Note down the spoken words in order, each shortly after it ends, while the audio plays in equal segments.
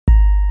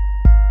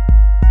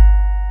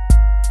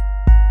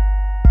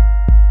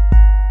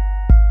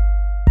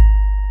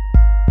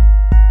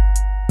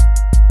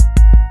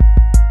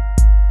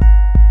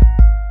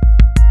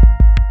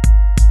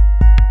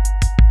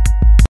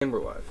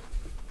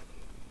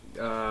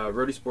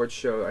Rhody Sports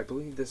Show. I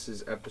believe this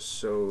is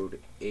episode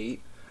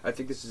 8. I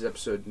think this is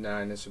episode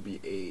 9. This will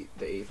be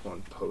the 8th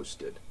one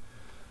posted.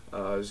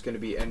 It's going to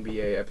be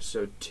NBA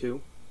episode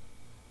 2.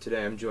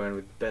 Today I'm joined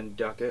with Ben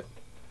Duckett.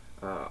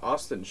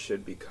 Austin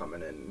should be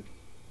coming in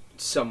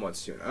somewhat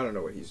soon. I don't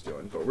know what he's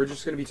doing, but we're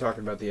just going to be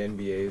talking about the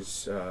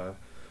NBA's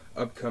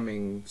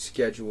upcoming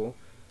schedule.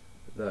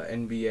 The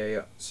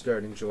NBA,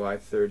 starting July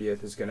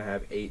 30th, is going to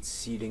have 8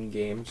 seeding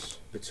games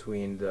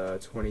between the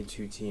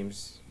 22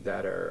 teams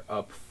that are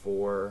up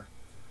for...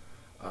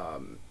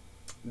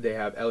 they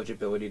have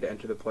eligibility to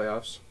enter the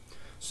playoffs.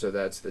 So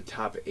that's the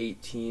top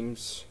 8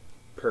 teams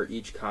per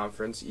each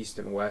conference, East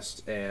and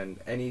West, and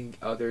any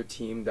other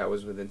team that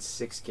was within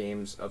 6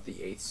 games of the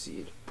 8th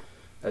seed.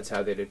 That's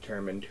how they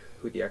determined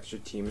who the extra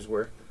teams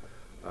were.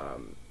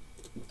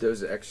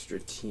 Those extra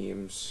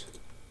teams...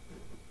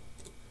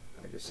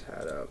 I just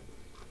had up...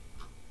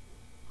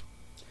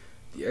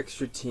 The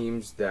extra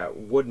teams that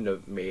wouldn't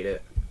have made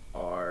it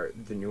are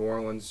the New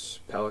Orleans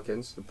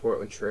Pelicans, the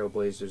Portland Trail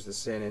Blazers, the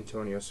San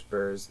Antonio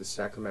Spurs, the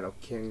Sacramento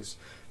Kings,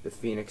 the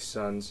Phoenix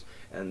Suns,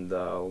 and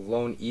the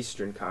lone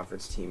Eastern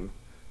Conference team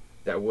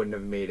that wouldn't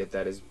have made it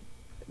that has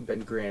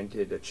been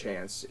granted a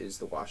chance is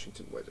the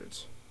Washington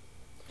Wizards.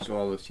 So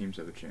all those teams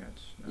have a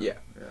chance? No? Yeah.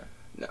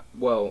 No,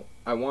 well,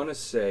 I want to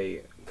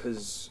say,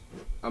 because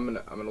I'm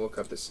gonna look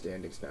up the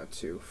standings now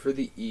too. For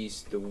the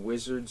East, the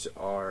Wizards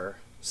are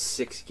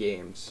 6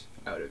 games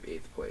out of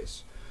 8th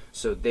place.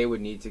 So they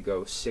would need to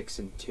go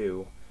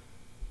 6-2,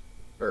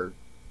 or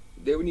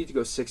they would need to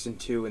go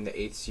 6-2 in the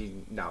 8th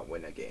seed, not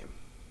win a game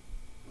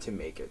to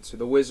make it. So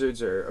the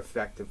Wizards are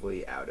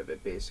effectively out of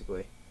it,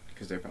 basically.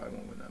 Because they probably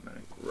won't win that many.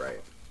 Right.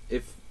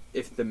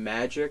 If the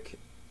Magic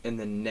and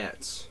the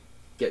Nets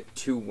get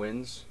 2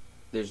 wins,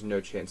 there's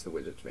no chance the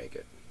Wizards make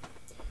it.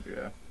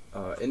 Yeah.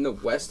 In the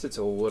West, it's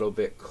a little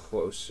bit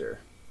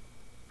closer.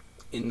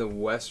 In the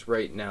West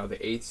right now, the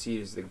 8th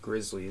seed is the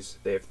Grizzlies.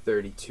 They have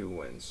 32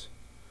 wins.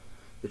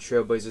 The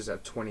Trailblazers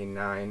have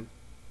 29,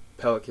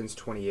 Pelicans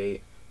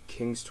 28,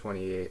 Kings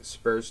 28,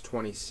 Spurs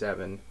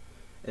 27,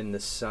 and the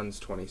Suns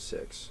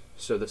 26.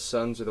 So the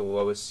Suns are the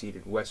lowest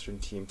seeded Western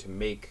team to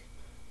make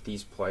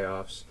these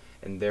playoffs,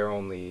 and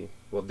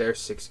they're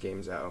 6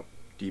 games out.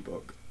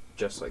 D-Book.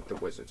 Just like the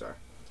Wizards are.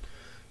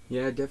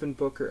 Yeah, Devin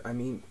Booker, I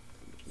mean,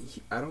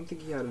 I don't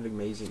think he had an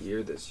amazing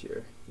year this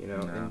year, No.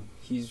 and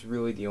he's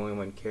really the only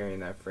one carrying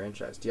that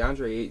franchise.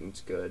 DeAndre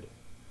Ayton's good.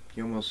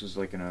 He almost is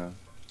like in a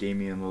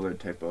Damian Lillard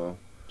type of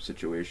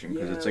situation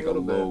because Yeah, it's like a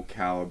low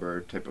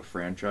caliber type of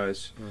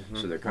franchise,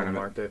 so they're kind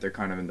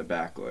of in the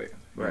backlight,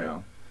 right? You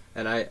know?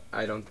 And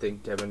I don't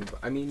think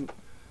Devin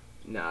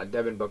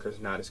Booker's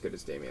not as good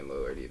as Damian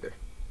Lillard either.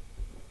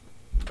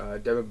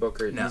 Devin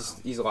Booker, No.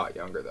 he's a lot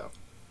younger though.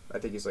 I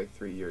think he's like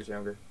 3 years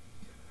younger.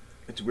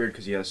 It's weird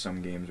because he has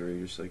some games where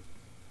he just like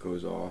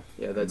goes off.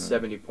 Yeah, that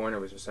 70-pointer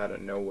was just out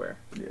of nowhere.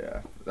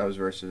 Yeah, that was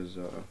versus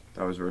the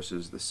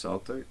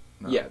Celtics.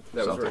 No, yeah,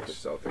 that was Celtics.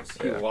 versus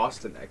Celtics. He Yeah.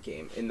 lost in that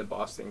game in the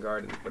Boston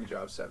Garden, but he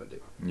dropped 70.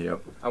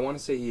 Yep. I want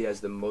to say he has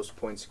the most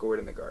points scored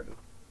in the Garden.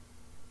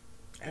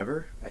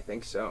 Ever? I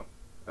think so.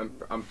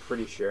 I'm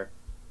pretty sure.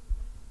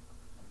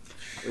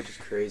 Which is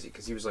crazy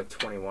because he was like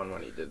 21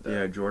 when he did that.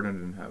 Yeah, Jordan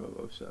didn't have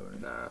above 70.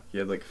 Nah. He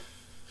had like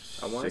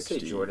 60. I want to say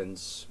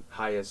Jordan's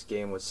highest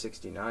game was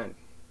 69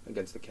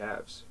 against the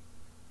Cavs.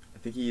 I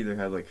think he either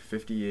had like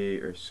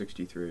 58 or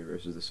 63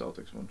 versus the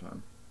Celtics one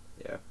time.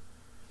 Yeah.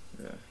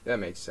 Yeah. That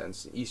makes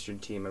sense. Eastern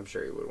team, I'm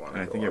sure he would want to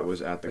And I go think it off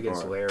was at the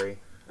against Garden. Larry.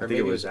 I Or think maybe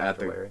it was at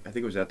after the. Larry. I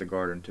think it was at the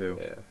Garden too.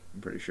 Yeah.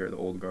 I'm pretty sure the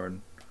old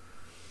Garden.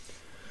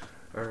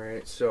 All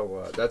right,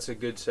 so that's a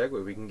good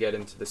segue. We can get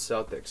into the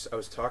Celtics. I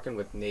was talking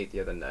with Nate the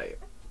other night.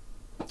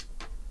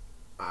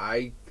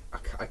 I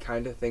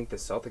kind of think the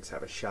Celtics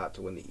have a shot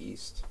to win the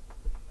East.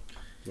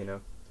 You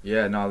know?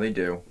 Yeah, no, they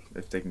do.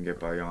 If they can get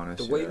by Giannis.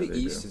 The way yeah, the they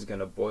East do. is going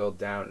to boil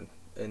down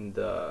in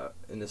the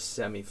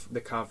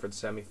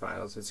conference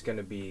semifinals, it's going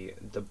to be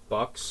the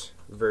Bucks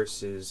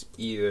versus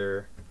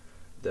either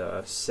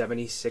the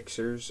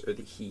 76ers or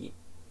the Heat.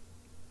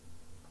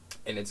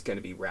 And it's going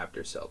to be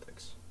Raptors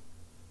Celtics.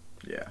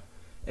 Yeah.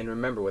 And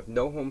remember, with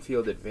no home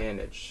field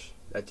advantage,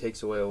 that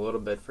takes away a little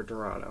bit for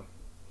Toronto.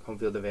 Home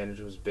field advantage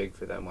was big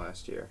for them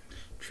last year.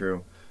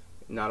 True.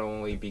 Not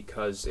only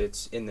because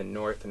it's in the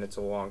north and it's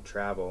a long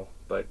travel,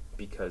 but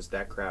because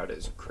that crowd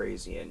is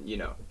crazy and,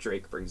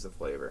 Drake brings the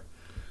flavor.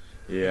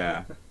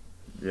 Yeah.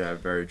 Yeah,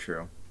 very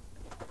true.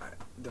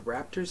 The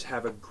Raptors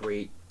have a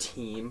great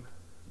team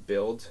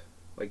build.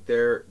 Like,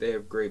 they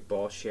have great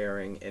ball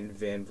sharing, and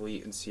Van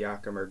Vliet and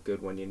Siakam are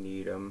good when you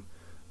need them.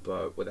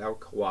 But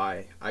without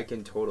Kawhi, I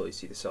can totally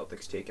see the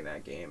Celtics taking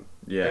that game.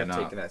 Yeah,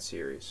 taking that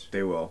series.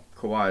 They will.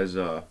 Kawhi is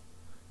a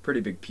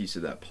pretty big piece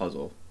of that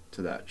puzzle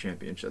to that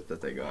championship that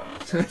they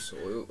got.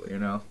 Absolutely.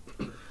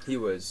 He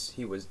was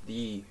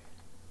the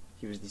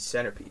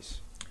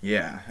centerpiece.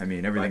 Yeah, I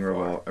mean everything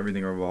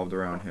revolved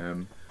around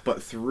him.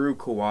 But through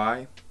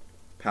Kawhi,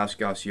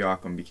 Pascal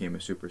Siakam became a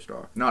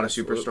superstar. Not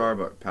Absolutely. a superstar,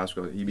 but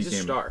Pascal He's a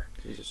star.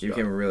 He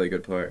became a really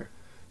good player.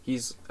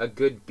 He's a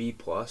good B+,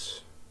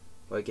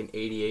 like an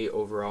 88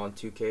 overall in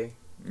 2K.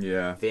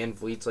 Yeah. Van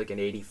Vliet's like an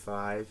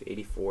 85,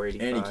 84,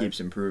 85. And he keeps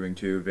improving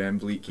too. Van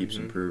Vliet keeps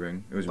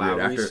improving. It was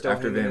Lowry's weird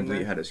after Van Vliet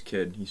there. had his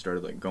kid, he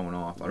started like going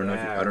off. I don't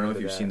Yeah, know if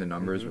you've that. seen the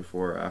numbers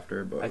before or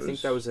after, but I think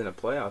that was in a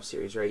playoff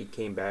series, right? He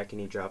came back and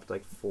he dropped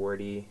like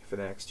 40 for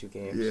the next 2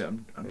 games. Yeah,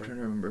 I'm trying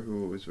to remember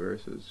who it was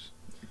versus.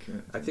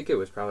 I think it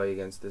was probably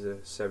against the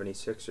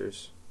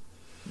 76ers.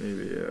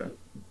 Maybe, yeah.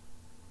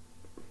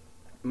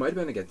 Might have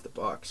been against the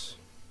Bucks.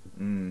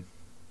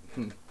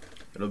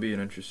 It'll be an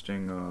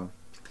interesting.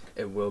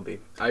 It will be.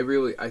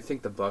 I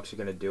think the Bucks are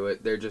gonna do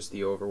it. They're just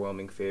the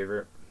overwhelming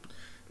favorite.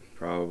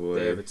 Probably.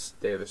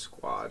 They have a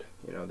squad.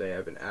 You know, they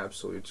have an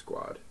absolute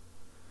squad.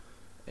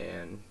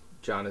 And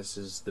Giannis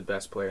is the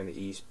best player in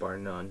the East, bar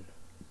none.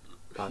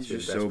 Possibly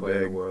He's the just best so player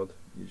in big. the world.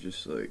 He's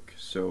just like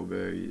so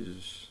big. He's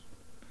just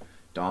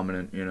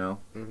dominant. You know,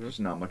 there's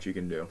not much you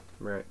can do.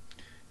 Right.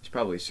 He's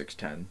probably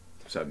 6'10",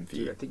 7 feet.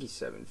 Dude, I think he's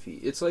 7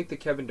 feet. It's like the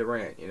Kevin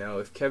Durant. You know,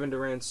 if Kevin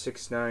Durant's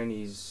 6'9",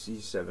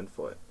 he's 7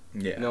 foot.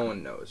 Yeah. No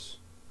one knows.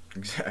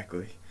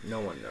 Exactly. No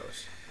one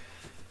knows.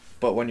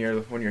 But when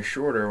you're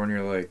shorter, when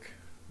you're like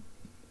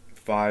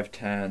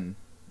 5'10",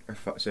 or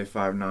say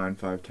 5'9",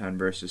 5'10"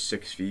 versus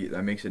 6 feet,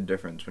 that makes a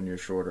difference when you're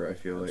shorter. I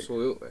feel like.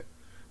 Absolutely.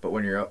 But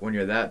when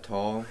you're that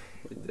tall,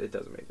 it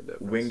doesn't make a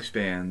difference.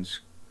 Wingspans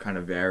kind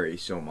of vary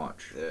so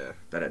much. Yeah.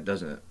 That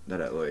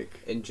it like.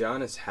 And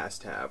Giannis has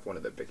to have one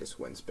of the biggest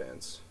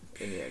windspans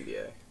in the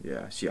NBA.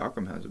 Yeah,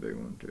 Siakam has a big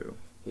one too.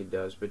 He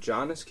does, but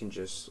Giannis can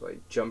just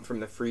like jump from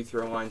the free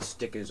throw line,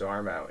 stick his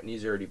arm out, and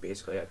he's already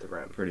basically at the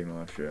rim. Pretty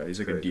much, yeah. He's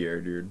like Crazy. a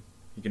deer, dude.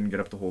 He can get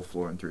up the whole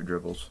floor in 3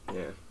 dribbles.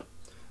 Yeah.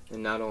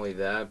 And not only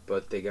that,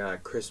 but they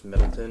got Chris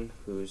Middleton,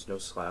 who's no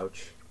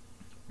slouch.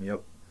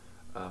 Yep.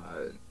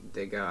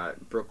 They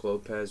got Brooke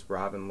Lopez,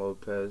 Robin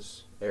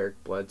Lopez,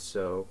 Eric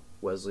Bledsoe,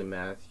 Wesley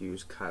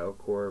Matthews, Kyle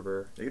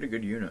Korver. They get a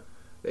good unit.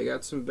 They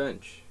got some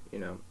bench, you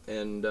know,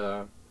 and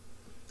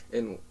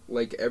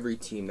like every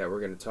team that we're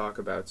going to talk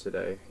about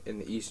today in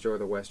the East or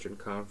the Western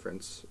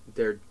Conference,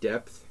 their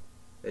depth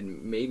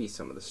and maybe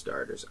some of the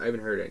starters. I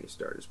haven't heard any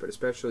starters, but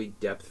especially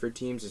depth for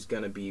teams is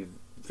going to be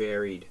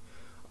varied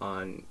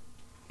on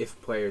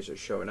if players are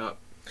showing up.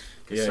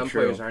 Because some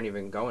players aren't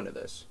even going to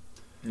this.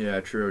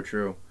 Yeah,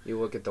 true. You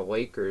look at the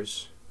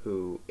Lakers,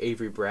 who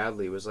Avery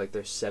Bradley was like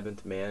their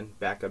 7th man,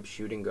 backup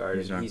shooting guard,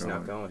 and he's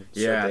not going.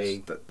 Yeah,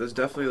 so there's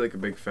definitely like a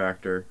big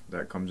factor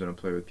that comes into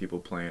play with people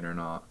playing or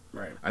not.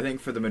 Right. I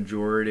think for the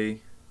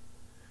majority,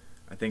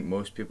 I think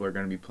most people are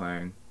going to be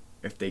playing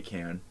if they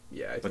can.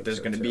 Yeah, but there's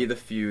going to be the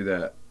few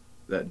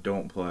that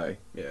don't play.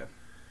 Yeah.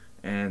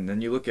 And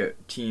then you look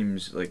at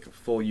teams, like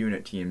full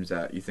unit teams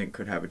that you think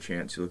could have a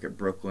chance. You look at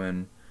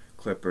Brooklyn,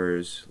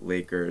 Clippers,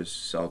 Lakers,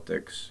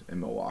 Celtics, and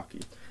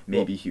Milwaukee.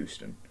 Maybe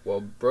Houston.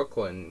 Well,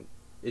 Brooklyn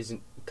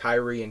isn't.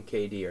 Kyrie and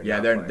KD are. Yeah,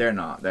 not they're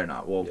not. They're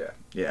not. Well, yeah.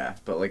 Yeah,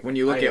 but like when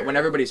you look at when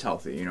everybody's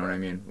healthy, you know what I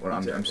mean. What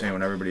I'm saying,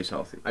 when everybody's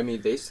healthy. I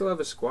mean, they still have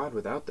a squad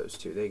without those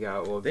two. They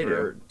got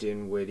LeVert,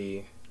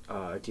 Dinwiddie,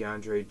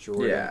 DeAndre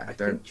Jordan. Yeah, I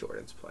think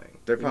Jordan's playing.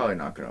 They're probably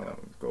not gonna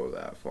go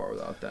that far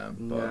without them.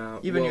 But no,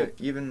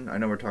 even I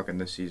know we're talking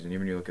this season.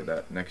 Even you look at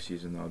that next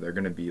season though, they're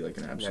gonna be like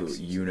an absolute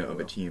unit of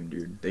a team,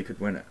 dude. They could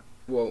win it.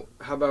 Well,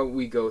 how about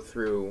we go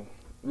through?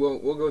 We'll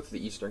go through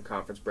the Eastern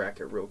Conference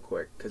bracket real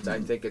quick because I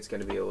think it's going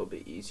to be a little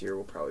bit easier.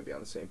 We'll probably be on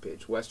the same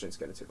page. Western's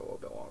going to take a little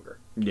bit longer.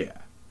 Yeah.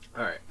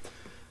 All right.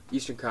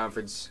 Eastern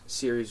Conference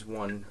Series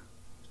 1,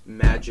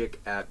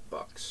 Magic at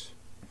Bucks.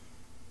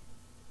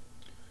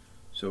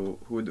 So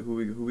who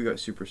we got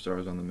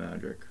superstars on the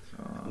Magic?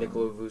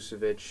 Nikola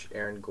Vucevic,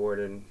 Aaron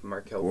Gordon,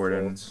 Markelle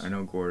Fultz. I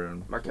know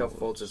Gordon. Markelle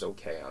Fultz is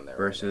okay on there.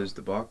 Versus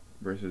the Bucks.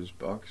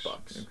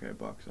 Bucks. Okay,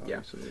 Bucks.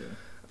 Obviously,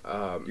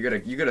 yeah.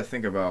 You gotta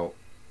think about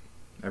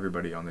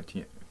everybody on the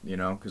team, you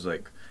know, because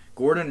like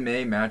Gordon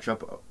may match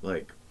up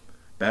like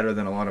better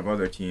than a lot of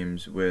other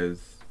teams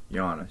with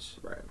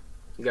Giannis. Right.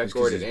 You got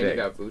Gordon and you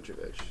got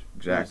Vucevic.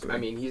 Exactly. I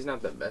mean, he's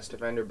not the best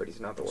defender, but he's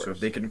not the worst. So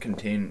if they can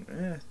contain,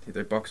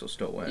 the Bucks will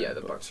still win. Yeah,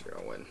 the Bucks are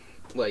gonna win.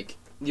 Like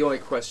the only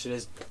question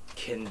is,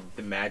 can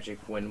the Magic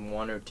win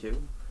 1 or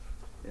 2?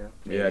 Yeah.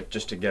 Maybe. Yeah,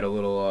 just to get a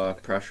little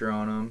pressure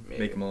on them,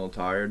 make them a little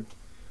tired.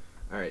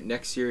 All right,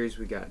 next series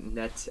we got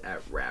Nets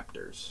at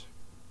Raptors.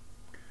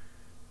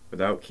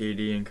 Without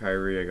KD and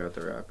Kyrie, I got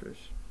the Raptors.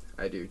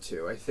 I do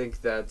too. I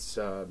think that's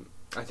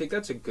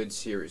a good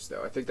series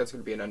though. I think that's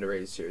going to be an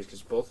underrated series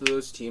because both of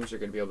those teams are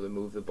going to be able to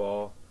move the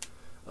ball.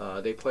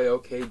 They play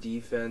okay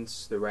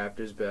defense. The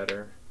Raptors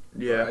better.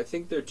 Yeah, I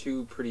think they're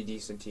 2 pretty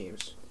decent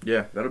teams.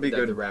 Yeah, that'll be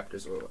good. The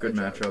Raptors will good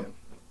matchup.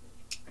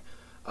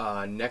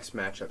 Next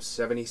matchup: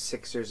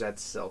 76ers at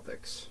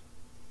Celtics.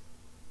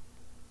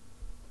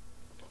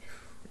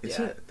 Is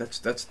it?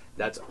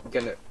 That's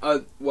gonna.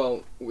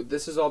 Well,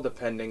 this is all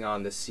depending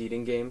on the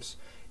seeding games.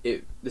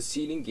 The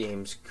seeding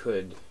games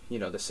could, the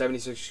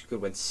 76ers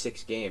could win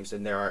 6 games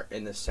and they are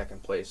in the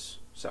second place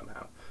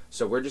somehow.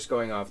 So we're just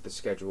going off the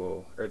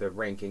schedule or the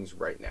rankings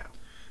right now.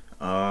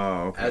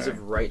 Oh, okay. As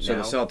of right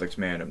now, so the Celtics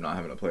may end up not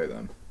having to play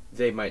them.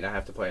 They might not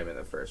have to play them in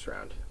the first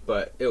round,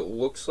 but it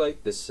looks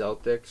like the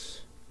Celtics.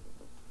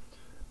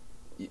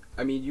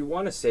 I mean, you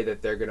want to say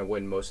that they're going to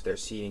win most of their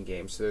seeding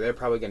games, so they're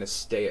probably going to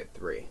stay at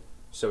 3.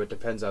 So it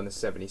depends on the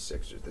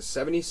 76ers. The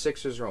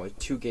 76ers are only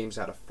 2 games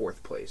out of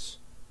 4th place,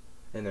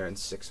 and they're in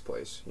 6th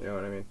place. You know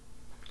what I mean?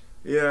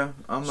 Yeah,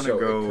 I'm going to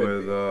go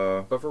with...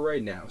 But for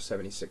right now,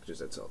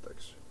 76ers at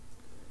Celtics.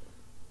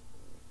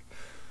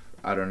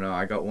 I don't know.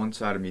 I got one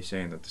side of me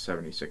saying that the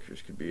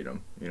 76ers could beat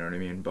them. You know what I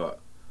mean? But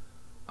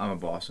I'm a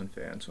Boston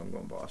fan, so I'm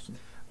going Boston.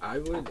 I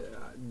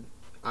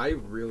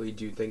really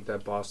do think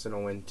that Boston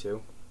will win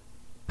too.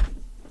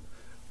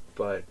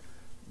 But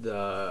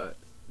the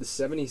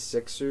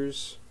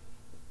 76ers,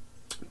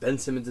 Ben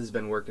Simmons has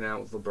been working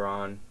out with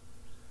LeBron.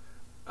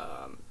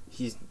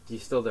 He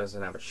still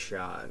doesn't have a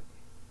shot,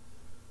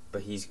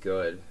 but he's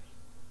good.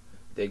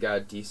 They got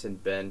a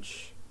decent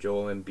bench.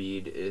 Joel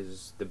Embiid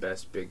is the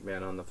best big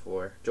man on the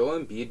floor. Joel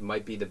Embiid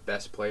might be the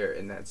best player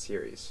in that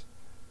series.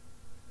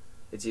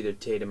 It's either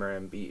Tatum or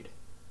Embiid.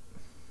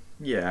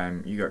 Yeah,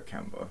 you got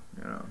Kemba.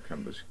 You know,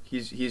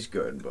 he's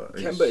good, but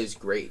Kemba is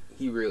great.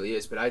 He really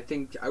is. But I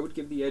think I would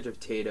give the edge of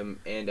Tatum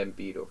and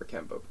Embiid over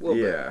Kemba.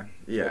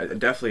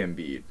 Definitely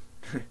Embiid.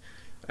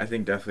 I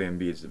think definitely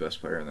Embiid's the best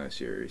player in that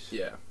series.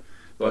 Yeah,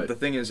 but the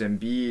thing is,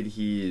 Embiid,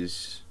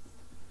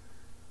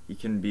 he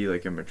can be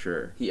like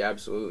immature. He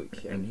absolutely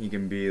can. And he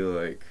can be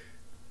like.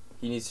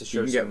 He needs to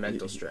show some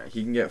mental strength.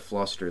 He can get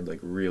flustered like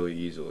really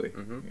easily.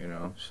 Mm-hmm. You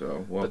know,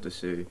 so we'll have to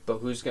see. But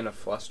who's gonna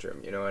fluster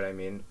him? You know what I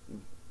mean?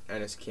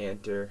 Enes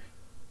Kanter,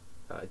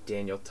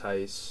 Daniel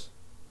Tice.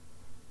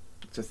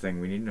 It's a thing.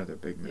 We need another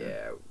big man.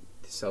 Yeah,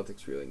 the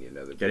Celtics really need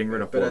another. Getting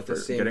rid of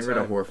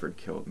Horford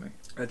killed me.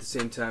 At the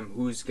same time,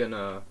 who's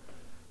gonna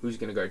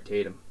guard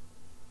Tatum?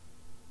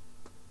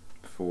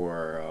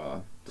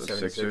 For the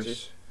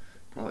Sixers?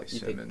 Probably you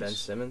Simmons. Think Ben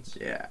Simmons?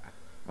 Yeah.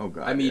 Oh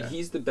god. I mean,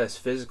 he's the best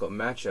physical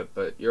matchup,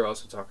 but you're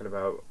also talking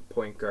about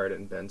point guard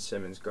and Ben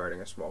Simmons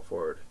guarding a small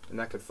forward, and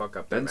that could fuck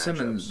up their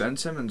matchups. Ben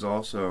Simmons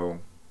also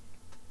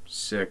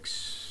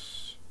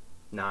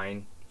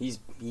 6'9". He's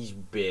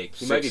big.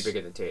 He might be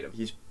bigger than Tatum.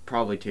 He's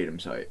probably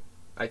Tatum's height.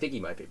 I think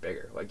he might be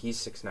bigger. Like he's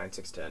 6'9",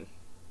 6'10".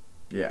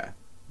 Yeah.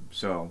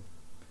 So,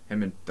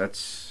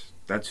 that's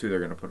who they're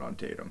gonna put on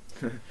Tatum.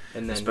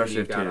 And then especially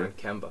who you got Tatum. on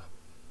Kemba?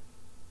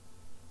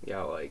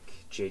 Yeah, like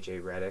J.J.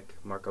 Redick,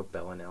 Marco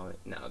Bellinelli.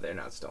 No, they're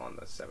not still on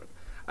the 7.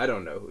 I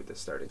don't know who the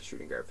starting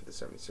shooting guard for the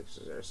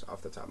 76ers is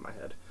off the top of my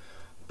head.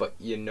 But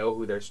you know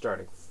who their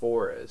starting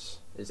 4 is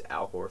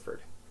Al Horford.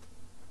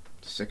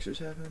 The Sixers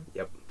have him?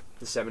 Yep.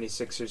 The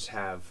 76ers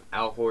have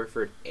Al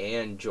Horford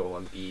and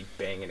Joel Embiid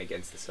banging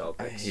against the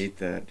Celtics. I hate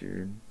that,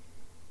 dude.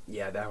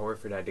 Yeah, that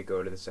Horford had to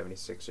go to the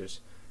 76ers.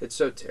 It's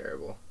so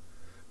terrible.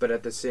 But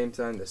at the same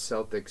time, the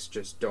Celtics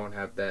just don't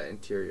have that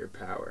interior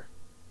power.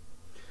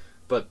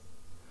 But,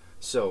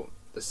 so,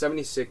 the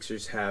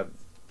 76ers have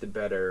the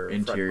better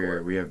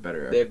interior. We have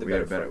better. They have the we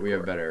better have we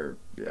have frontcourt. better.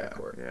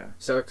 Backcourt. Yeah.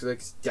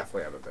 Celtics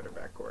definitely have a better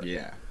backcourt.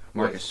 Yeah.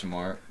 Marcus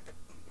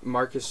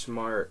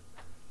Smart,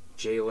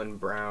 Jaylen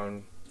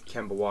Brown,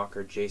 Kemba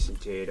Walker, Jason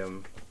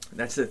Tatum.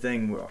 That's the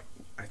thing.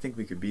 I think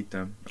we could beat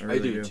them. I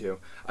really do too.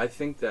 I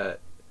think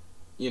that,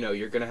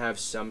 you're going to have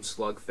some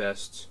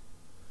slugfests.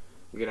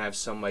 You're going to have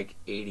some,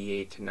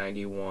 88 to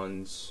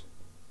 91s,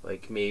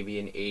 maybe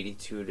an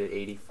 82 to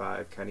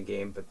 85 kind of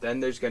game. But then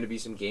there's going to be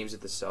some games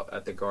at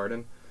the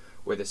Garden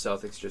where the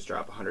Celtics just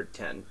drop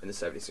 110 and the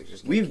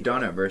 76ers. We've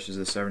done it versus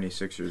the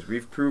 76ers.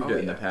 We've proved it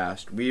in the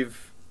past.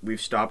 We've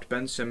stopped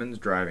Ben Simmons'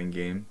 driving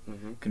game,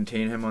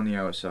 contain him on the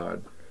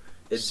outside.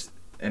 It's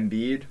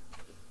Embiid.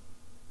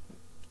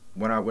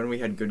 When we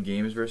had good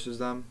games versus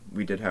them,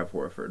 we did have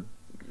Horford.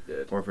 We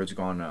did. Horford's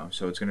gone now,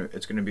 so it's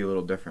gonna be a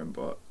little different.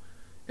 But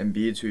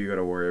Embiid's who you got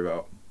to worry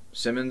about.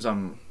 Simmons,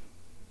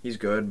 he's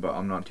good, but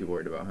I'm not too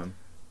worried about him.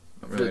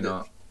 I'm really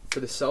not. For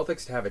the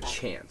Celtics to have a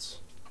chance,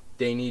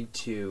 they need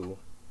to.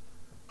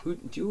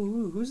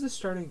 Who's the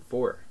starting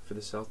 4 for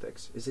the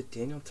Celtics? Is it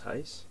Daniel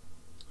Tice?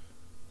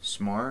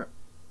 Smart,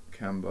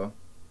 Kemba,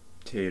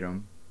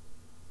 Tatum.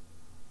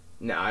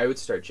 No, I would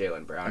start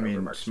Jaylen Brown.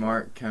 over Mark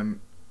Smart.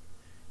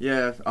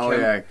 Yeah. Oh,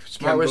 yeah.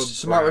 Smart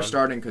was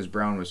starting because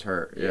Brown was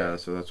hurt. Yeah.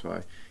 So that's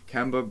why.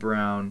 Kemba,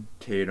 Brown,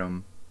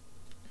 Tatum,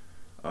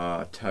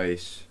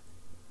 Tice.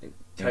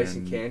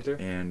 Tyson Kanter?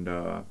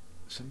 And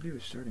somebody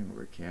was starting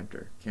over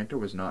Kanter. Kanter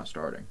was not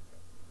starting.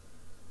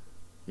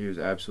 He was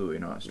absolutely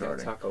not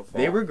starting. Taco Fall.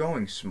 They were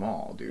going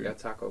small, dude. You got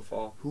Taco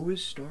Fall. Who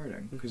was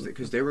starting?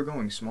 Because they were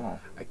going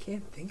small. I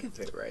can't think of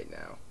it right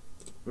now.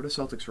 Go to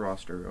Celtics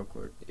roster real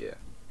quick. Yeah.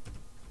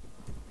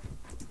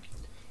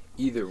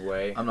 Either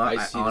way,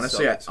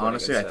 honestly, I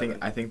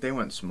think they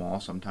went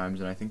small sometimes,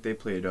 and I think they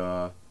played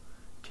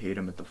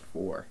Tatum at the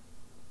 4.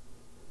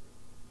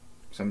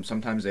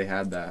 Sometimes they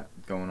had that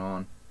going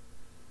on.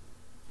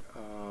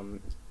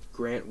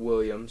 Grant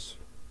Williams.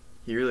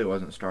 He really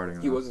wasn't starting.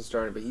 He wasn't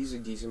starting, but he's a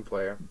decent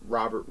player.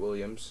 Robert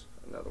Williams,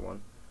 another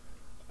one.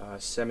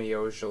 Semi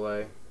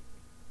Ojeleye.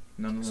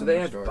 So they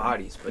have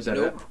bodies, but is that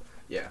it?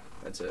 Yeah,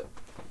 that's it.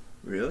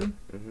 Really?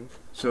 Mm-hmm.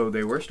 So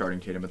they were starting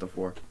Tatum at the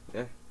 4.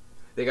 Yeah,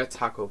 they got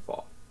Taco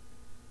Fall.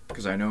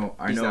 Because I know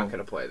he's not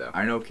gonna play though.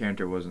 I know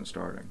Kanter wasn't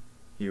starting.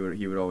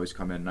 He would always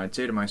come in. And I'd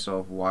say to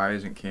myself, why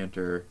isn't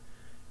Cantor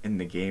in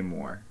the game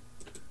more?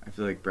 I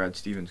feel like Brad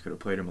Stevens could have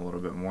played him a little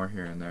bit more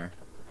here and there.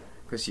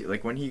 Because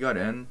when he got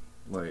in,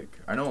 like,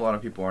 I know a lot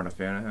of people aren't a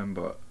fan of him,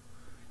 but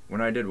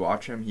when I did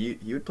watch him, he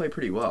would play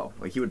pretty well.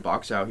 Like, he would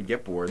box out, he'd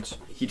get boards,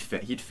 he'd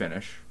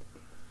finish.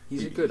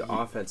 He's a good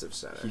offensive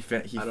center. He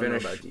I don't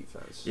finished, know about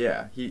defense.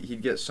 Yeah,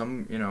 he'd get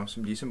some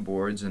decent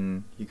boards,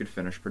 and he could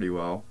finish pretty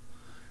well.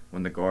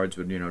 When the guards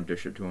would,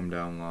 dish it to him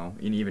down low.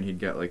 And even he'd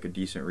get, like, a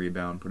decent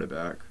rebound, put it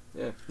back.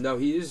 Yeah. No,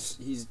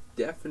 he's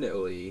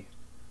definitely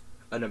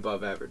an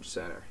above-average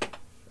center,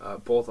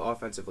 both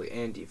offensively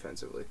and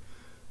defensively.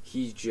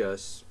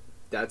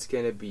 That's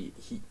gonna be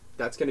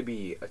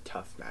a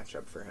tough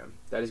matchup for him.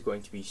 That is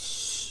going to be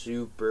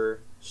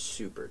super,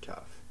 super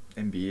tough.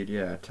 Embiid,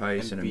 yeah,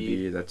 Tice and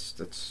Embiid.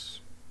 That's.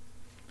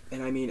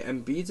 And I mean,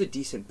 Embiid's a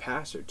decent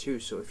passer too.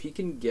 So if he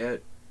can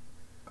get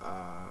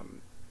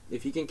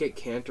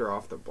Cantor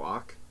off the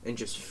block and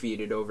just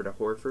feed it over to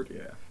Horford,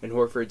 yeah, and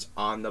Horford's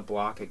on the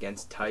block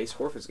against Tice,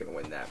 Horford's gonna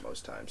win that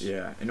most times.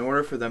 Yeah, in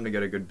order for them to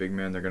get a good big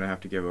man, they're gonna have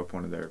to give up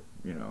one of their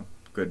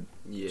good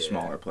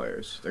smaller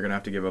players. They're gonna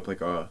have to give up like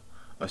a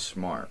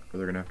Smart, or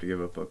they're gonna have to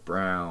give up a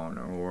Brown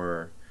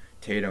or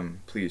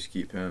Tatum. Please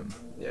keep him.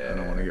 Yeah. I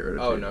don't want to get rid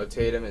of. Oh Tatum. no,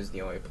 Tatum is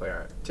the only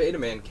player.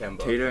 Tatum and Kemba.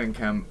 Tatum and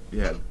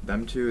Kemba,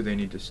 them two, they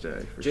need to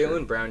stay.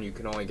 Jaylen Brown, you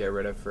can only get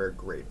rid of for a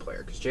great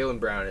player because Jaylen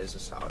Brown is a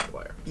solid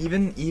player.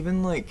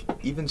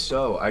 Even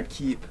so, I'd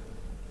keep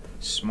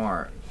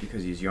Smart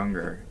because he's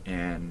younger,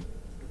 and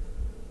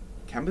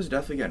Kemba's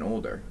definitely getting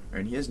older,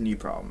 and he has knee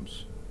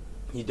problems.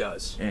 He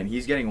does. And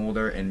he's getting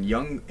older,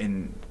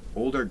 and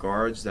older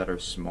guards that are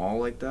small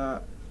like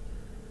that,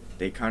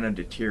 they kind of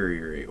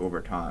deteriorate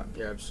over time.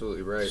 You're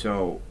absolutely right.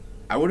 So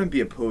I wouldn't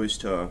be opposed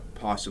to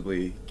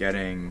possibly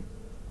getting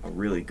a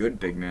really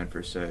good big man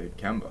for, say,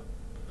 Kemba,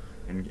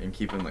 and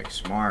keeping like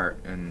Smart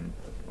and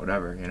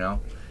whatever,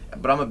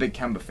 But I'm a big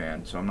Kemba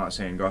fan, so I'm not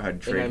saying go ahead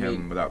and trade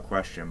him without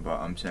question, but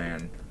I'm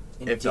saying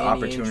if the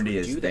opportunity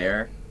is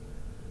there.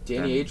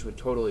 Danny Ainge would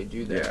totally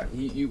do that.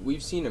 Yeah.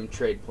 We've seen him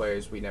trade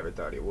players we never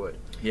thought he would.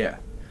 Yeah.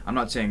 I'm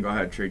not saying go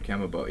ahead and trade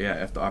Kemba, but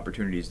yeah, if the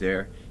opportunity is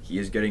there, he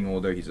is getting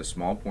older. He's a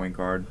small point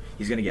guard.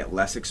 He's going to get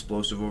less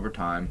explosive over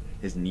time.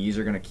 His knees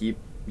are going to he's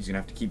going to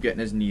have to keep getting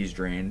his knees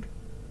drained.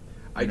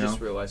 I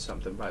just realized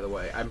something, by the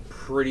way. I'm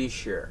pretty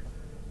sure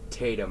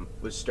Tatum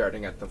was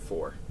starting at the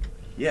 4.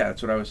 Yeah,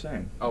 that's what I was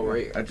saying. Oh,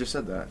 right. I just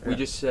said that. Yeah. We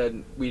just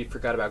said we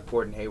forgot about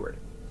Gordon Hayward.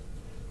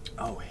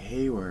 Oh,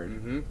 Hayward.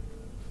 Mm-hmm.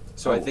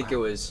 So I think it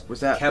was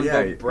that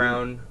Kemba,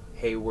 Brown,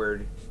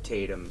 Hayward,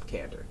 Tatum,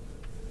 Cantor.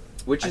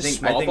 Which is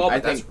small ball,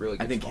 but that's really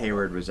good. I think small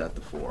Hayward ball. was at the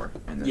 4,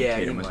 and then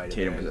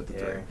Tatum was at the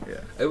 3.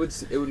 Yeah.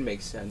 It would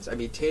make sense. I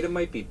mean, Tatum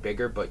might be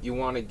bigger, but you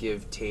want to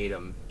give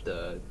Tatum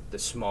the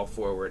small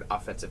forward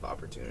offensive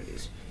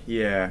opportunities.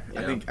 Yeah,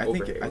 I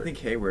think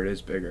Hayward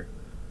is bigger.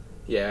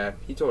 Yeah,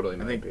 he totally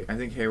might be. I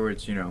think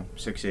Hayward's 6'8",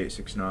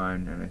 6'9",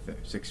 and I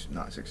think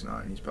not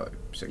 6'9". He's probably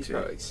 6'8". He's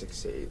probably like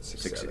 6'8",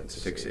 6'7",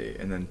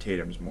 6'8", and then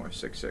Tatum's more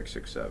 6'6",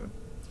 6'7".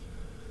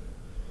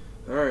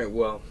 All right,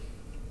 well.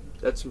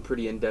 That's some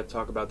pretty in-depth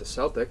talk about the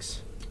Celtics.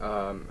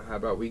 How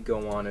about we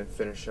go on and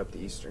finish up the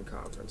Eastern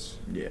Conference?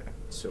 Yeah.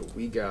 So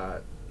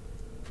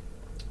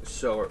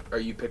are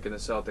you picking the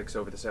Celtics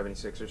over the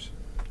 76ers?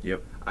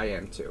 Yep. I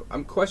am too.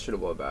 I'm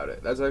questionable about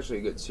it. That's actually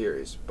a good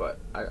series, but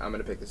I'm going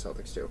to pick the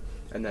Celtics too.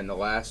 And then the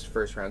last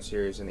first-round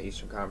series in the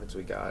Eastern Conference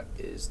we got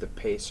is the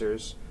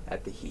Pacers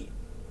at the Heat.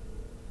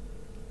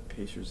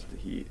 Pacers at the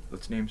Heat.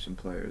 Let's name some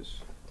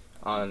players.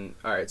 All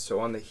right, so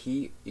on the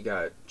Heat, you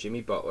got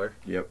Jimmy Butler.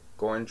 Yep.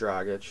 Goran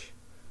Dragic.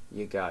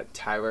 You got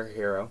Tyler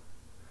Hero.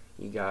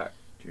 You got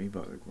Jimmy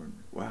Butler, Goran.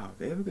 Wow,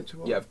 they have a good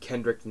squad. You have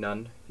Kendrick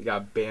Nunn. You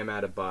got Bam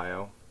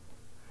Adebayo.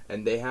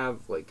 And they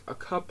have, like, a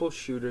couple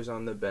shooters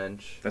on the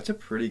bench. That's a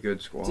pretty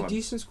good squad. It's a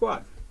decent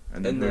squad.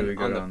 And then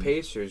on the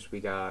Pacers, we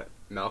got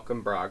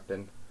Malcolm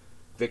Brogdon,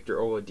 Victor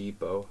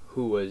Oladipo,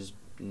 who was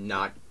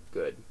not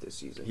good this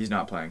season. He's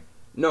not playing.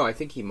 No, I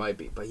think he might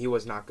be, but he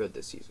was not good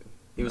this season.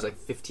 He was like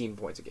 15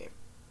 points a game.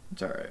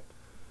 It's all right.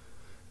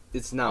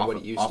 It's not what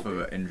it used to be. Off of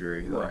an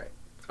injury, though.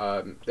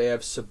 Right. They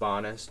have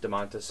Sabonis,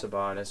 Domantas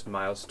Sabonis,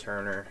 Miles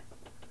Turner.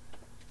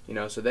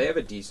 So they have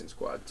a decent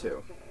squad,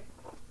 too.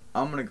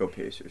 I'm going to go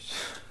Pacers.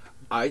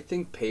 I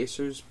think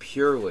Pacers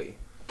purely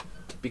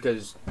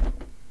because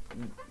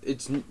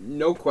it's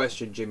no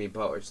question Jimmy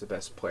Butler's the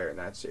best player in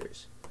that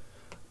series.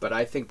 But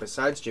I think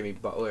besides Jimmy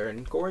Butler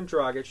and Goran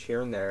Dragic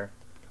here and there,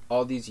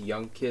 all these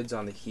young kids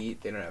on the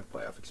Heat, they don't have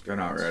playoff experience. They're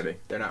not ready.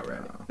 They're not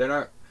ready. No. They're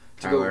not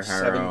to Tyler go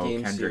Harrow,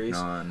 7-game Kendrick series.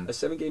 Nunn. A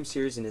 7-game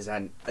series and as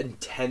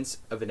intense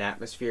of an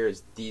atmosphere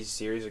as these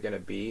series are going to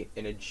be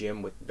in a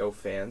gym with no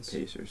fans.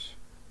 Pacers.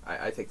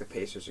 I think the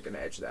Pacers are going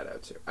to edge that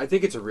out too. I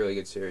think it's a really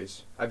good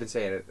series. I've been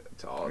saying it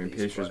to all of these.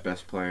 Pacers'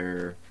 best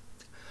player.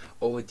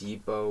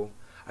 Oladipo.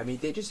 I mean,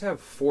 they just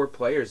have 4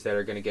 players that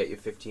are going to get you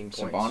 15 points.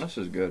 Sabonis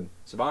is good.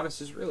 Sabonis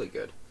is really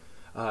good.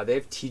 They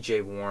have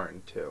T.J.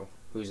 Warren too,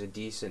 who's a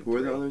decent. Who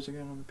are the others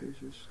again on the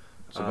Pacers?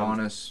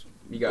 Sabonis,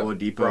 you got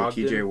Oladipo, Brogdon.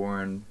 T.J.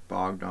 Warren,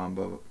 Bogdan,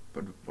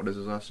 but what is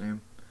his last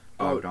name?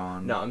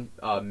 Bogdan. No,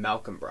 I'm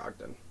Malcolm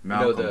Brogdon.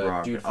 Malcolm the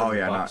Brogdon. dude from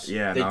the Bucks. They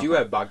Malcolm. Do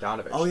have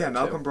Bogdanovich. Oh yeah, too.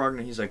 Malcolm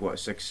Brogdon. He's like what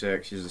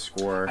 6'6". He's a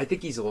scorer. I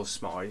think he's a little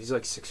smaller. He's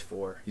like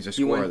 6'4". He's a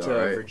He scorer went to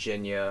though, right?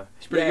 Virginia.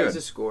 He's pretty good. He's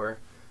a scorer.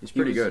 He's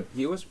pretty good.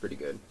 He was pretty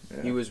good.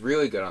 Yeah. He was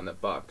really good on the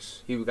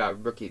Bucks. He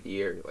got Rookie of the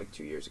Year like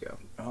 2 years ago.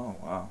 Oh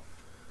wow.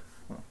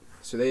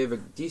 So they have a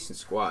decent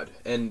squad,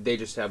 and they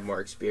just have more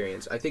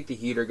experience. I think the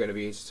Heat are going to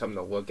be something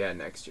to look at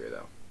next year,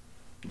 though.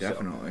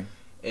 Definitely.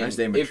 So, As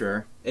they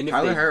mature.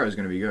 Tyler Herro is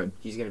going to be good.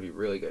 He's going to be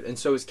really good, and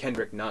so is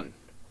Kendrick Nunn.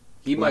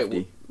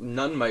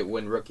 Nunn might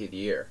win Rookie of the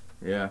Year.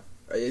 Yeah.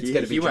 It's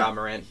going to be Ja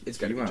Morant. It's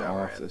going to be Ja off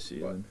Morant this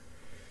season.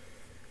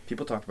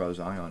 People talked about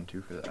Zion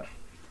too for that.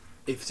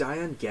 If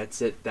Zion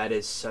gets it, that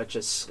is such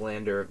a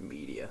slander of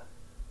media.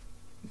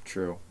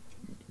 True.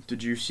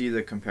 Did you see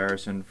the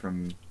comparison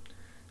from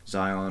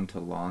Zion to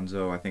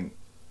Lonzo? I think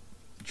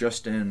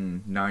just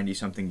in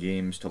 90-something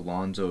games to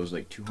Lonzo's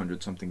like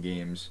 200-something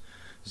games,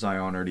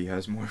 Zion already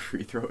has more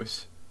free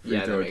throws.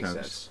 That makes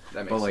sense.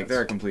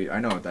 They're complete. I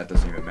know that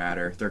doesn't even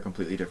matter. They're a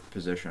completely different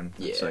position.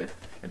 Yeah. It's like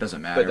it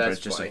doesn't matter. But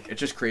it's just funny. it's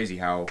just crazy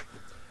how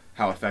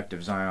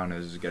effective Zion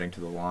is getting to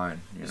the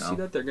line. You know. See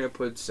that they're gonna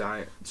put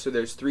Zion. So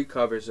there's 3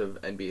 covers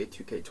of NBA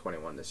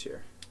 2K21 this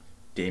year.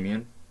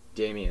 Damian,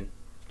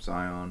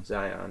 Zion,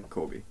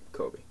 Kobe.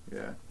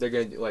 Yeah. They're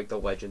gonna do like the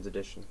Legends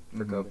edition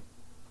for Kobe.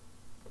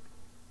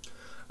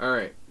 All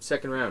right,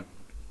 second round.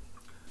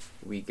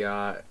 We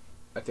got.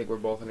 I think we're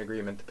both in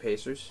agreement. The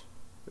Pacers.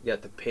 We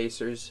got the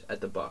Pacers at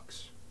the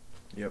Bucks.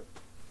 Yep.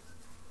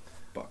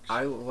 Bucks.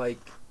 I'm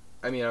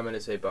gonna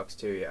say Bucks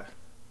too. Yeah,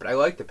 but I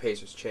like the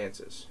Pacers'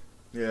 chances.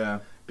 Yeah.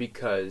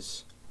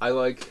 Because I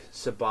like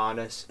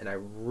Sabonis and I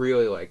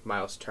really like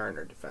Miles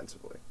Turner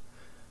defensively.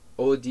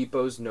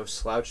 Oladipo's no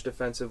slouch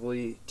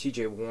defensively.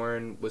 T.J.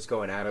 Warren was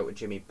going at it with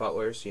Jimmy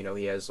Butler, so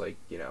he has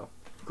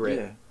grit.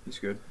 Yeah, he's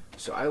good.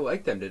 So I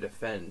like them to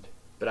defend,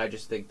 but I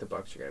just think the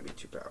Bucks are going to be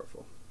too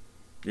powerful.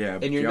 Yeah,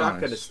 and you're not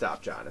going to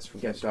stop Giannis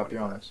from getting stop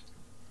 25. Giannis.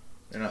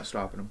 You're not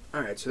stopping him.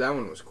 All right, so that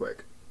one was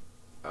quick.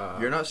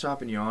 You're not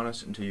stopping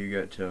Giannis until you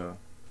get to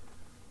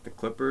the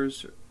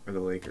Clippers or the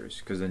Lakers,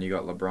 because then you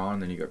got LeBron,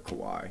 then you got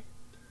Kawhi.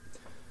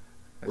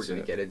 We're going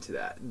to get into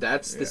that.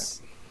 That's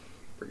this.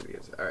 We're going to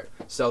get into that. All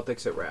right,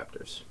 Celtics at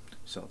Raptors.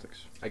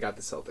 Celtics. I got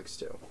the Celtics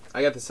too.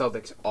 I got the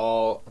Celtics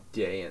all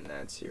day in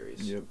that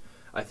series. Yep.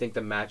 I think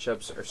the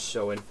matchups are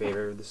so in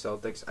favor of the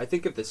Celtics. I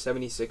think if the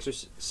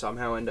 76ers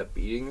somehow end up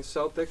beating the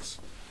Celtics,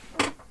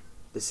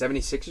 the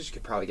 76ers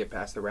could probably get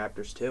past the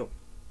Raptors too.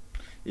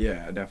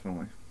 Yeah,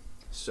 definitely.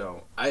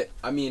 So,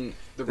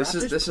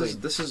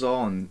 Raptors this is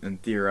all in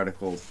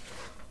theoretical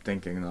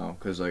thinking though,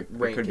 because it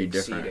could be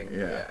different. Seeding.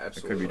 Yeah, absolutely.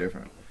 It could be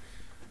different.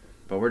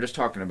 But we're just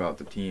talking about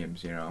the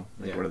teams, what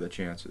are the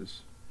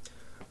chances?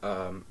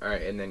 All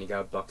right, and then you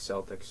got Bucks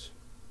Celtics.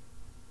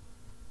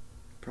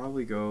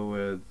 Probably go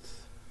with.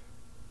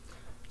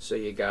 So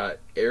you got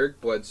Eric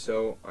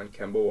Bledsoe on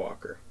Kemba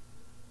Walker.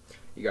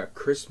 You got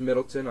Chris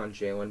Middleton on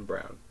Jaylen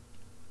Brown.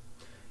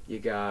 You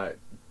got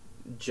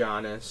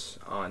Giannis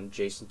on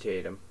Jason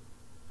Tatum.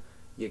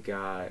 You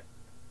got.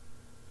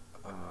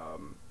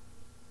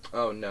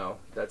 Oh no,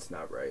 that's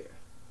not right.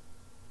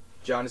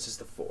 Giannis is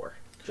the 4.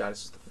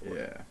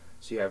 Yeah.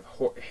 So you have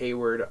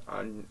Hayward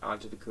on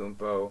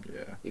Antetokounmpo.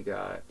 Yeah. You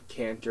got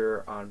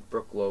Cantor on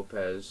Brook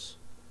Lopez.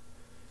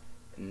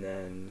 And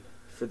then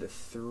for the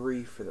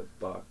 3 for the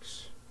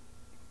Bucks.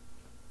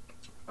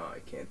 Oh, I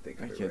can't think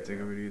of it. I can't think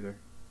of it either.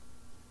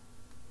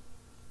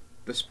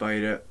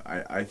 Despite it,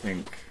 I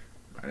think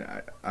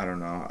I don't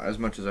know. As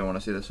much as I want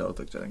to see the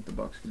Celtics, I think the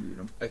Bucks can beat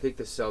them. I think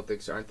the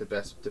Celtics aren't the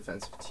best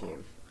defensive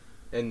team,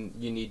 and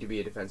you need to be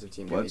a defensive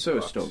team. Bledsoe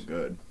is still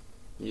good.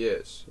 He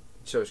is.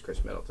 So is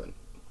Chris Middleton.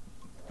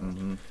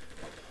 Mm-hmm.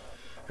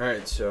 All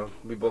right, so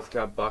we both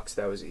got Bucks.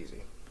 That was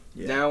easy.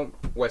 Yeah. Now,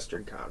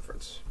 Western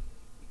Conference.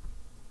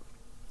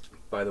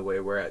 By the way,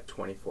 we're at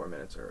 24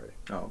 minutes already.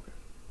 Oh, okay.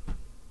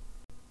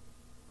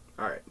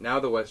 All right, now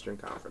the Western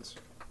Conference.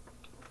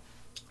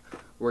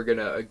 We're going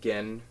to,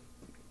 again,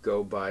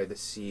 go by the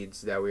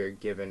seeds that we are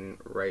given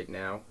right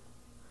now.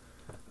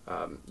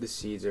 The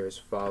seeds are as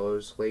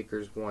follows.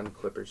 Lakers 1,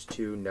 Clippers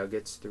 2,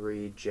 Nuggets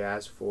 3,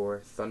 Jazz 4,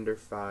 Thunder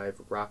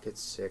 5,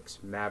 Rockets 6,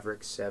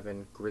 Mavericks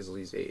 7,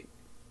 Grizzlies 8.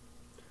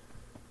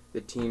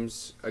 The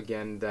teams,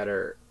 again, that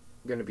are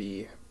going to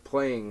be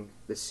playing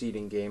the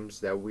seeding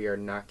games that we are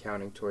not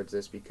counting towards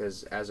this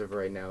because as of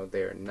right now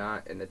they are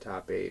not in the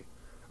top 8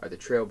 are the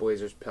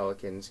Trailblazers,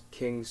 Pelicans,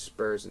 Kings,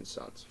 Spurs, and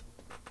Suns.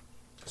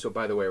 So,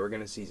 by the way, we're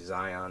going to see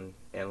Zion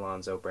and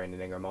Lonzo,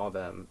 Brandon Ingram, all of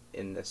them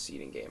in this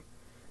seeding game.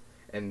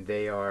 And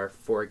they are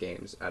 4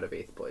 games out of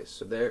 8th place.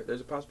 So there's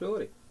a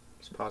possibility.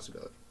 It's a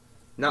possibility.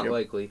 Not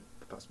likely,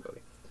 but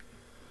possibility.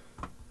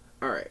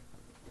 All right.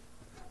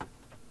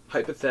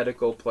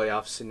 Hypothetical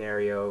playoff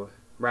scenario,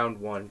 round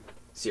 1,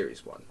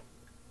 series 1.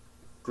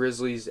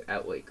 Grizzlies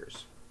at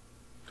Lakers.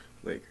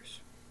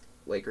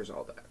 Lakers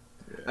all that.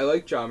 Yeah. I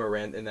like Ja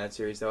Morant in that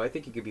series, though. I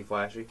think he could be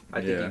flashy.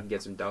 I think he can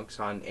get some dunks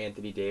on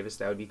Anthony Davis.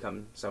 That would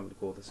become something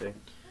cool to see.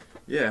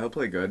 Yeah, he'll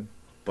play good,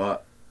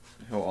 but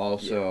he'll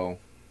also...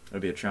 It'll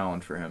be a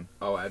challenge for him.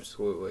 Oh,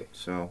 absolutely.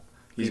 So,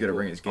 He's gonna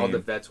bring his game. All the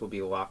vets will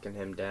be locking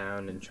him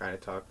down and trying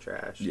to talk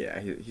trash. Yeah,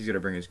 he's gonna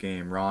bring his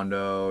game.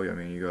 Rondo. I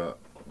mean, you got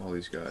all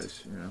these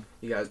guys. You know.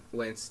 You got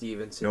Lance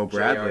Stevenson, No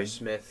Bradley. J.R.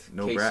 Smith,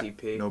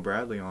 KCP. No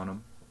Bradley on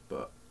him,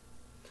 but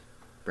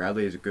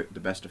Bradley is one of the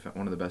best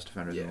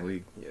defenders in the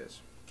league. He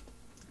is.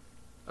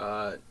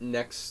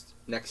 Next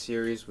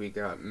series we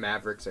got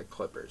Mavericks at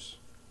Clippers.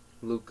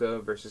 Luka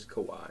versus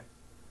Kawhi.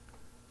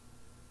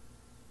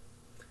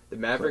 The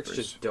Mavericks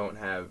just don't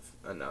have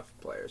enough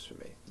players for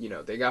me. You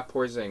know, they got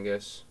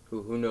Porzingis,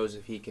 who knows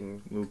if he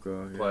can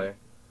play.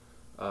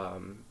 Yeah.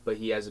 But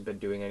he hasn't been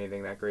doing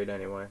anything that great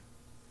anyway.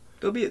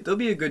 They'll be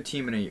a good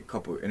team in a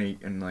couple years.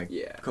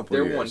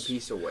 They're one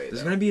piece away.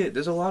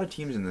 There's a lot of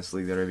teams in this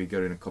league that are gonna be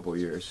good in a couple of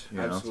years. You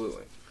know?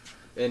 Absolutely.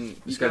 And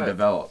you got to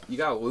develop. You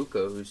got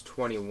Luka, who's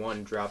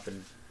 21,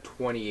 dropping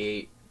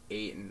 28,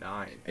 8, and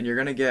 9. And you're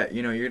gonna get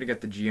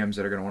the GMs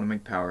that are gonna want to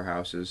make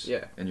powerhouses.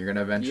 Yeah. And you're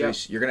gonna eventually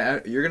you're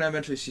gonna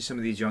eventually see some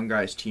of these young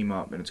guys team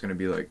up, and it's gonna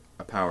be like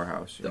a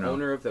powerhouse. The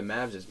owner of the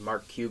Mavs is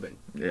Mark Cuban.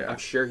 Yeah. I'm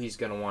sure he's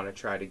gonna want to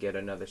try to get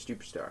another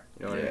superstar.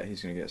 You know what I mean?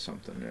 He's gonna get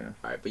something. Yeah.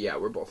 All right, but yeah,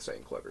 we're both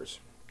saying Clippers.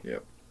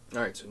 Yep.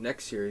 All right, so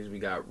next series we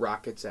got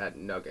Rockets at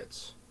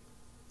Nuggets.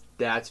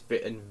 That's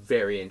a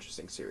very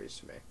interesting series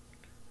to me.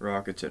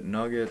 Rockets at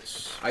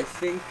Nuggets. I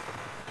think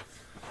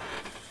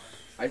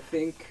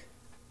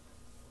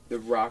the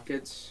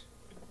Rockets'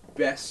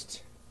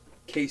 best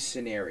case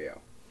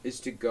scenario is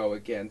to go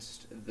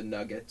against the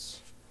Nuggets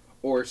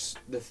or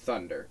the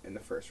Thunder in the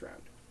first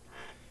round,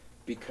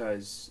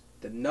 because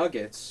the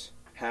Nuggets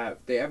have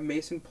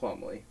Mason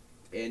Plumlee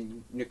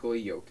and Nikola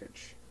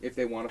Jokic if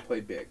they want to play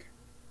big.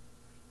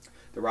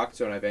 The Rockets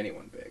don't have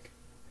anyone big,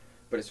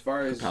 but as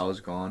far as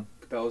Capella's gone.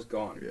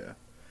 Yeah,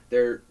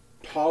 their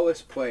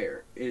tallest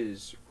player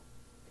is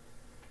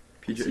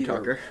PJ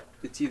Tucker.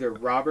 It's either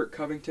Robert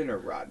Covington or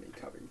Rodney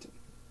Covington.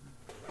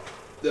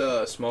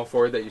 The small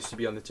forward that used to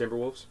be on the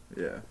Timberwolves.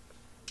 Yeah.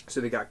 So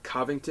they got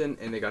Covington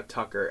and they got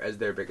Tucker as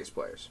their biggest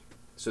players.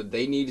 So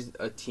they need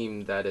a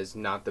team that is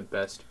not the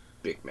best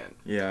big men.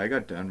 Yeah, I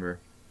got Denver.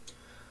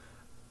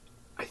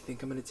 I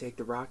think I'm going to take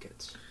the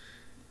Rockets.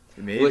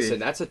 Maybe. Listen,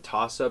 that's a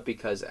toss-up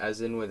because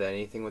as in with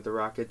anything with the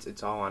Rockets,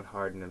 it's all on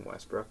Harden and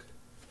Westbrook.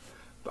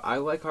 But I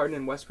like Harden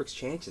and Westbrook's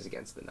chances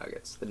against the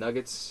Nuggets. The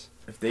Nuggets...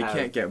 If they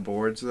can't get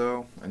boards,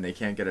 though, and they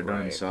can't get it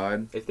done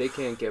inside... If they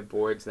can't get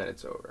boards, then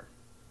it's over.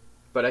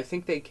 But I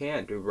think they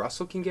can. Dude,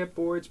 Russell can get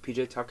boards.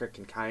 PJ Tucker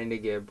can kind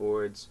of get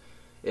boards.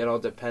 It all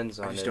depends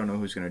on it. I just don't know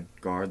who's going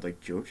to guard, like,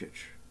 Jokic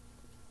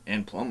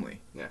and Plumlee.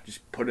 Yeah.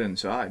 Just put it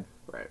inside.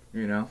 Right.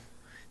 You know?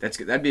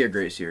 That'd be a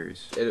great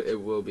series.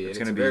 It will be. It's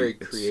gonna be very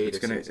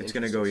creative. It's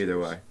gonna go either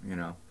way, you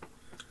know.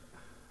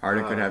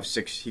 Harden could have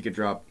he could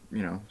drop,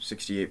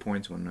 68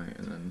 points one night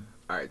and then.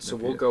 All right, so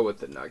we'll go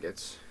with the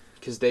Nuggets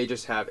because they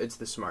just have it's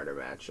the smarter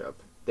matchup.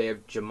 They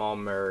have Jamal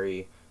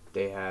Murray.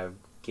 They have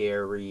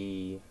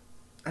Gary.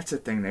 That's the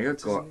thing. They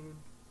got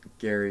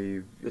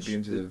Gary.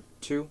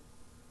 Two.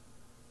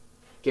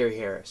 Gary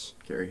Harris.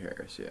 Gary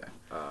Harris, yeah.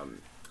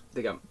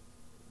 They got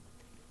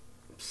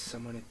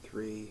someone at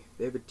 3.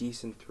 They have a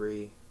decent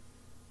 3.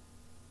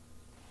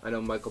 I know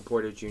Michael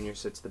Porter Jr.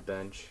 sits the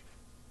bench.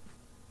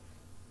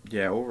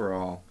 Yeah,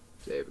 overall.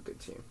 They have a good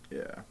team.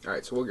 Yeah. All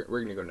right, so we're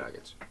going to go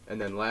Nuggets. And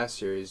then last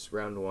series,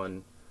 round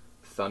 1,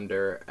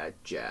 Thunder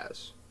at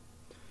Jazz.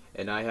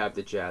 And I have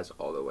the Jazz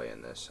all the way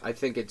in this. I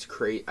think it's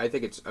I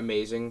think it's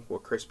amazing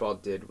what Chris Paul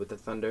did with the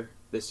Thunder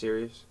this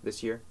year,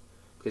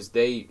 because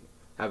they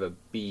have a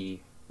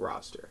B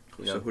roster.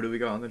 So who do we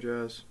got on the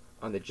Jazz?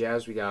 On the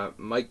Jazz, we got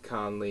Mike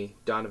Conley,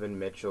 Donovan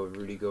Mitchell,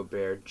 Rudy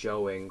Gobert,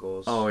 Joe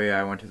Ingles. Oh yeah,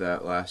 I went to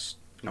that last.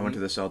 I went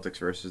to the Celtics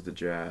versus the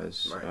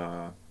Jazz.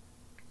 Right.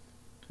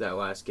 That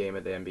last game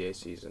of the NBA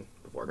season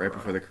before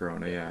the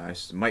Corona. Yeah,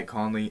 Mike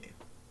Conley.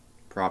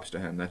 Props to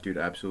him. That dude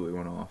absolutely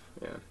went off.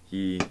 Yeah.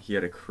 He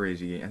had a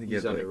crazy game. I think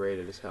he's he had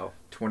underrated as hell.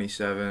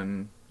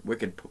 27.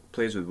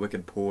 Plays with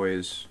wicked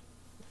poise.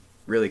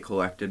 Really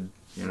collected.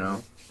 You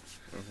know.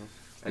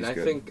 Mm-hmm. And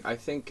I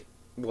think.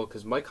 Well,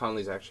 because Mike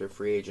Conley's actually a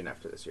free agent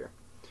after this year.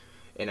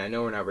 And I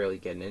know we're not really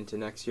getting into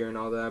next year and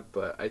all that,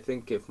 but I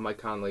think if Mike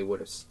Conley were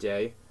to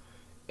stay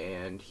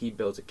and he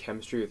builds a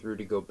chemistry with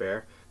Rudy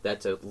Gobert,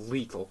 that's a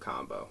lethal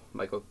combo.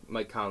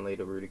 Mike Conley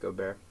to Rudy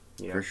Gobert.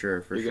 You know, for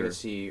sure. You're going to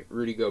see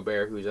Rudy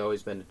Gobert, who's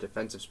always been a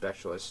defensive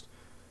specialist,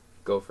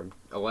 go from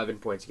 11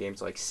 points a game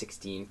to like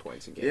 16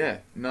 points a game. Yeah.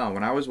 No,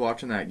 when I was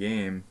watching that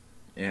game,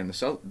 and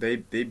they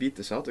beat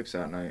the Celtics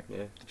that night.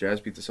 Yeah. The Jazz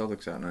beat the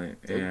Celtics that night.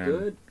 They're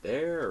good.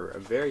 They're a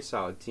very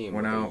solid team.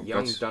 Went out,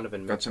 young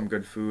Donovan Mitchell. Got some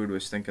good food,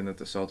 was thinking that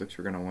the Celtics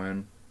were going to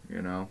win,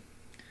 you know.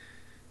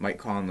 Mike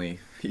Conley,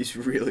 he's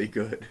really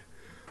good.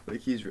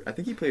 Like I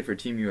think he played for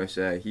Team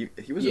USA. He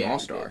was an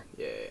All-Star.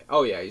 Yeah.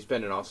 Oh yeah, he's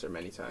been an All-Star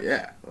many times.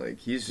 Yeah, like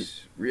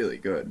he's really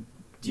good.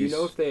 Do you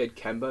know if they had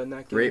Kemba in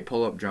that game? Great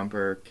pull-up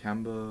jumper.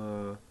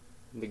 Kemba.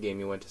 The game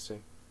you went to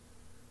see?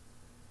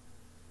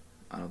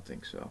 I don't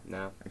think so.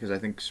 No. Because I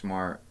think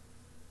Smart.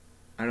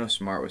 I know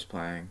Smart was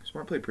playing.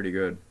 Smart played pretty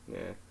good.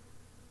 Yeah.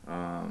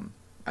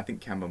 I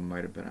think Kemba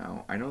might have been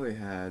out. I know they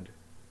had.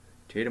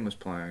 Tatum was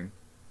playing.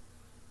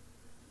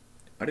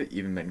 Might have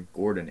even been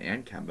Gordon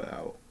and Kemba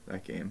out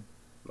that game.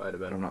 Might have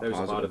been. I'm not There's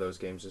a lot positive. of those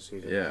games this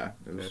season. Yeah,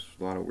 there was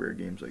a lot of weird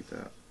games like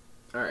that.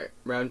 All right,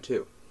 round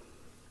 2.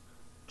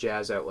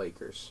 Jazz at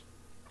Lakers.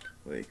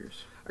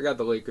 Lakers. I got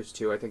the Lakers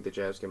too. I think the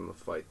Jazz give them a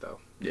fight though,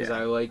 because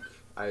Yeah.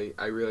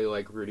 I really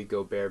like Rudy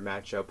Gobert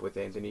matchup with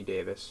Anthony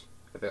Davis.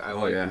 I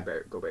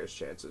like Gobert's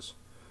chances.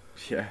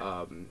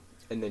 Yeah.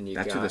 And then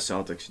That's what the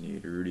Celtics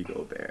need, Rudy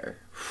Gobert.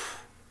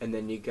 And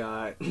then you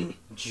got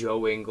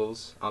Joe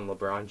Ingles on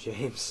LeBron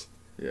James.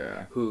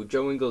 Yeah. Who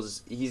Joe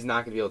Ingles, he's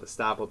not gonna be able to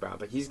stop LeBron,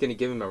 but he's gonna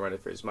give him a run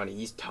for his money.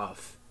 He's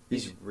tough.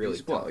 He's really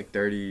tough. What, like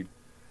 30,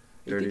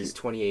 I think he's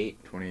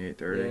 28. 28,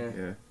 30?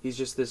 Yeah. He's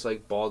just this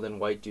like bald and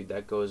white dude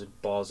that goes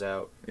and balls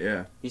out.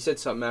 Yeah. He said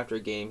something after a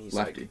game. He's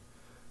Lefty. like,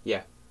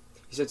 yeah.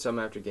 He said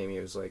something after a game. He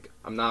was like,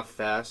 I'm not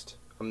fast.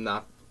 I'm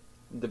not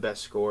the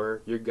best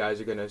scorer. You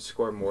guys are going to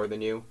score more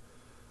than you.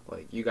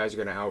 Like, you guys are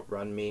going to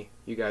outrun me.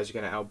 You guys are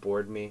going to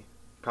outboard me.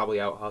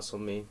 Probably out-hustle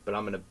me. But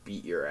I'm going to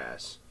beat your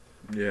ass.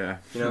 Yeah.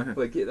 You know?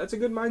 Like, yeah, that's a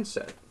good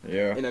mindset.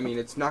 Yeah. And, I mean,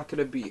 it's not going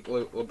to be...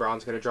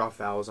 LeBron's going to draw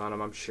fouls on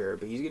him, I'm sure.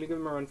 But he's going to give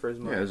him a run for his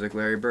money. Yeah, it was like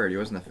Larry Bird. He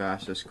wasn't the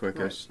fastest,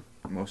 quickest,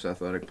 most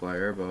athletic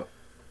player, but...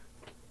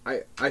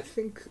 I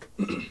think...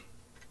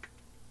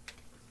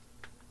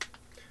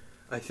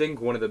 I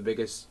think one of the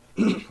biggest...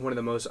 one of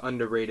the most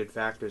underrated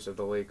factors of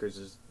the Lakers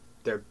is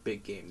their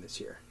big game this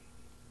year.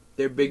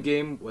 Their big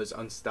game was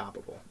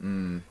unstoppable.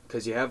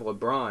 Because you have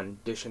LeBron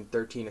dishing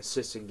 13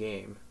 assists a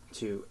game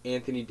to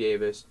Anthony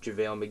Davis,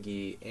 JaVale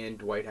McGee, and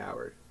Dwight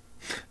Howard.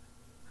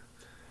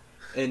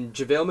 And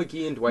JaVale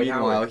McGee and Dwight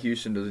Howard... Meanwhile,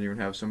 Houston doesn't even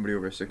have somebody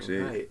over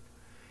 6'8". Right.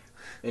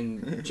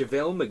 And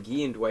JaVale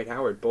McGee and Dwight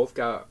Howard both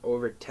got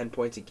over 10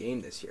 points a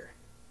game this year.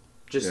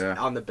 Just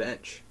on the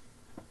bench.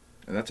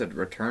 And that's a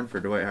return for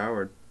Dwight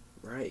Howard.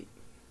 Right.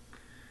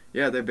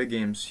 Yeah, their big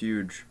game's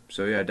huge.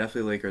 So, yeah,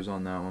 definitely Lakers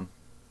on that one.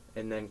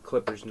 And then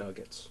Clippers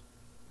Nuggets.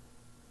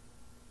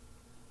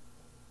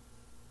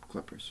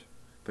 Clippers.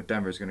 But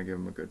Denver's going to give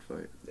them a good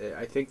fight.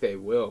 I think they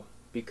will.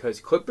 Because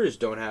Clippers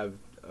don't have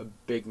a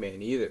big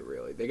man either,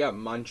 really. They got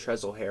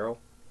Montrezl Harrell.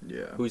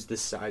 Yeah. Who's the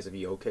size of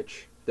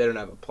Jokic. They don't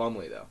have a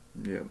Plumlee, though.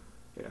 Yeah.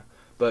 Yeah.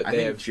 But I they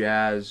think have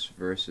Jazz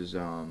versus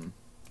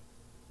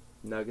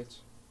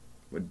Nuggets.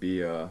 would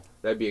be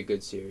That'd be a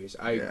good series.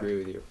 I Yeah. agree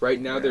with you. Right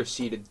now Yeah. they're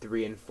seeded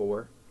 3 and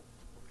 4.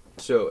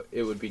 So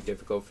it would be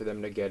difficult for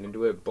them to get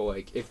into it, but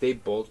like if they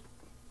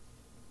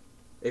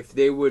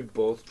would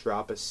both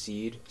drop a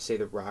seed, say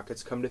the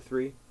Rockets come to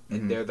 3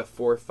 and they're the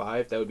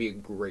 4-5, that would be a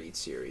great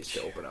series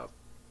to open up.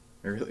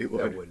 It really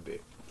would. That would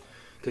be.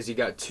 Because you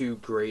got 2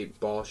 great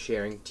ball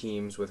sharing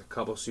teams with a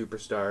couple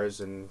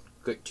superstars and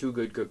two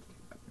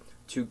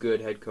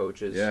good head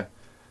coaches. Yeah.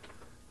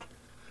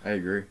 I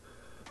agree.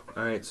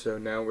 All right, so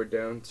now we're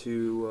down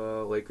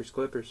to Lakers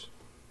Clippers.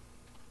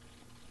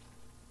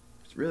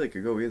 It really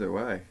could go either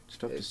way. It's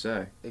tough to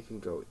say. It can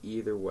go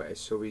either way.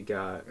 So we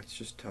got It's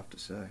just tough to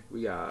say.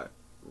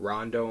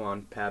 Rondo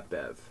on Pat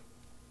Bev.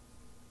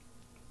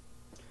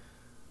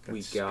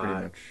 That's pretty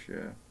much,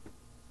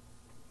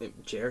 yeah.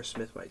 J.R.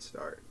 Smith might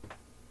start.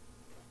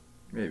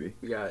 Maybe.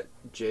 We got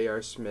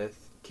J.R.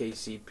 Smith,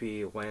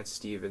 KCP, Lance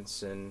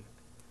Stevenson,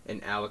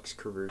 and Alex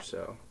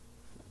Caruso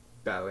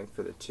battling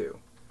for the 2.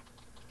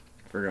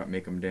 Forgot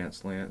Make 'em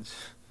Dance Lance.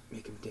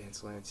 Make him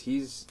dance,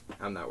 Lance.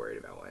 I'm not worried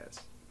about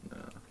Lance.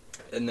 No.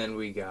 And then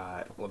we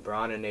got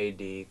LeBron and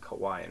AD,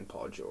 Kawhi and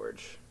Paul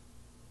George.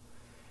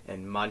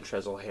 And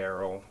Montrezl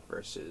Harrell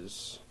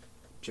versus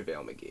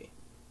JaVale McGee.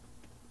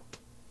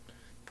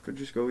 Could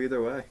just go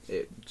either way.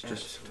 It's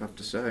just tough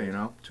to say, you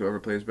know? It's whoever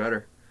plays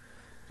better.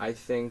 I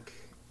think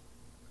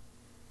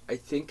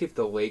if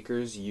the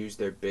Lakers use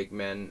their big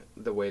men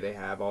the way they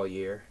have all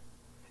year,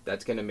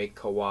 that's going to make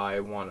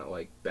Kawhi want to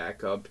like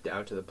back up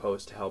down to the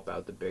post to help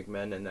out the big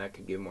men, and that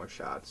could give more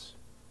shots.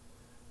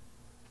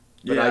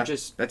 But yeah,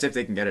 that's if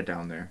they can get it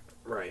down there.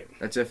 Right.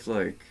 That's if,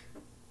 like,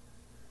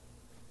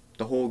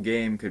 the whole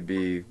game could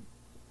be,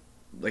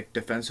 like,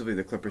 defensively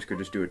the Clippers could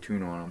just do a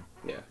tune on them.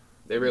 Yeah,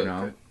 they really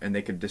could. And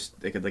they could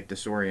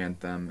disorient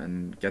them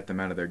and get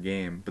them out of their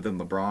game. But then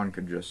LeBron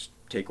could just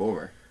take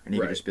over. And he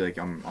could just be like,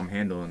 I'm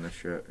handling this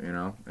shit, you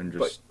know? And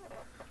just...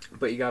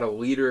 But you got a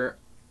leader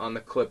on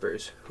the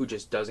Clippers who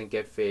just doesn't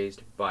get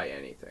fazed by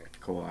anything.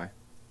 Kawhi.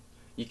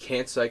 You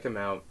can't psych him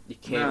out. You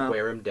can't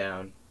wear him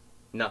down.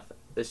 Nothing.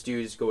 This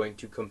dude is going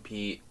to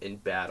compete in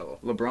battle.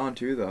 LeBron,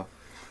 too, though.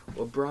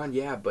 LeBron,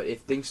 yeah, but if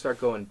things start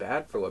going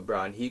bad for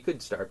LeBron, he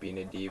could start being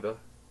a diva.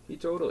 He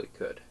totally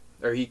could.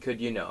 Or he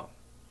could,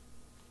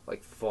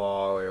 like,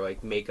 fall or,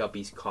 like, make up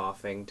he's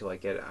coughing to,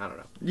 like, get, I don't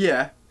know.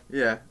 Yeah.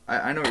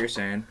 I know what you're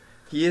saying.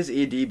 He is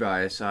AD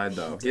by his side,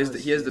 though. He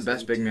has the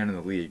best big man in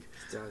the league.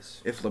 He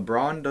does. If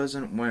LeBron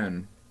doesn't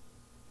win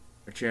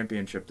a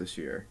championship this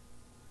year,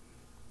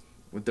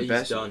 with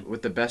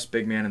the best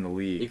big man in the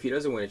league. If he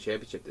doesn't win a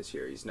championship this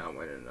year, he's not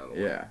winning another one.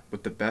 Yeah,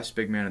 with the best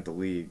big man at the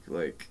league,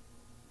 like,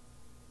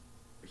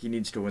 he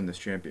needs to win this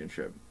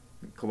championship.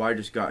 Kawhi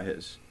just got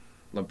his.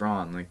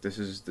 LeBron, like, this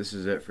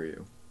is it for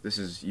you.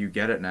 You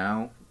get it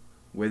now.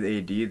 With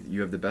AD,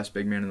 you have the best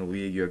big man in the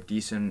league. You have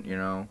decent,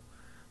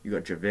 You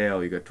got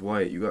JaVale, you got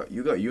Dwight,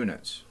 you got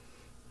units.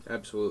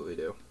 Absolutely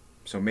do.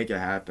 So make it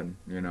happen,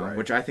 Right.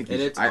 Which I think And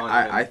he's, it's on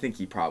him. I think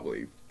he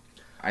probably,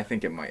 I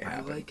think it might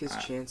happen. I like his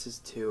chances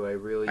too. I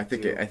really I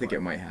think do. I think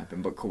it might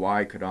happen, but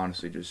Kawhi could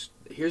honestly just.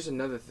 Here's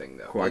another thing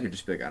though. Kawhi could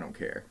just be like, I don't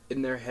care.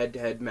 In their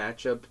head-to-head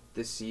matchup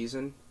this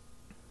season,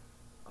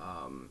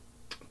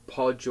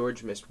 Paul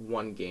George missed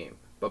one game,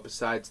 but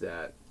besides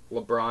that,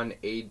 LeBron,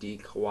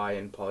 AD, Kawhi,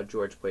 and Paul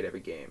George played every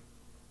game.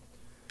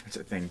 That's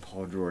a thing,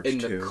 Paul George And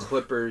too. the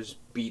Clippers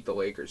beat the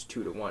Lakers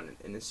 2-1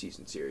 in the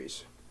season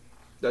series.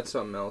 That's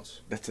something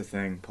else. That's a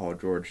thing, Paul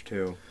George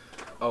too.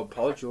 Oh,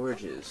 Paul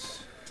George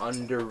is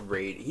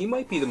underrated. He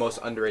might be the most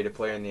underrated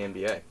player in the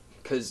NBA.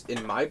 Because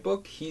in my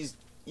book, he's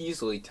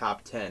easily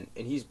top 10,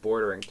 and he's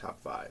bordering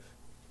top 5.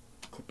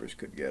 Clippers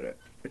could get it.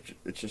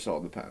 It just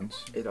all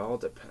depends. It all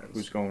depends.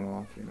 Who's going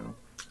off,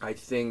 I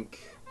think,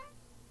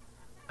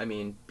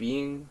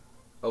 being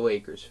a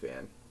Lakers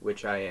fan,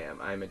 which I am,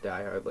 I'm a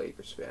diehard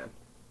Lakers fan.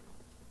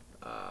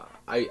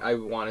 I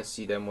want to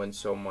see them win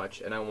so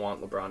much, and I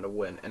want LeBron to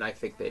win, and I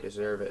think they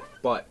deserve it.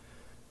 But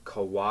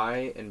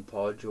Kawhi and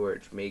Paul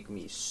George make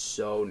me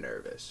so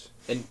nervous.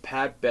 And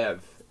Pat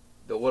Bev,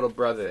 the little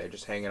brother there,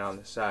 just hanging on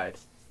the side,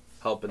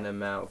 helping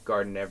them out,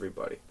 guarding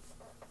everybody.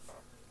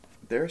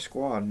 They're a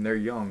squad, and they're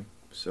young,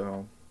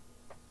 so.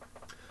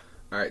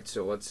 All right,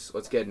 so let's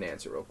get an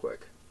answer real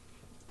quick.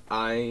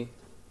 I'm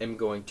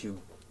going to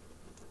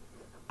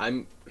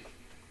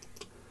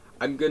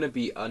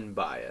be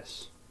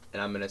unbiased,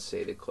 and I'm going to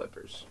say the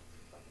Clippers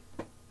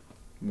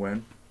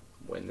When?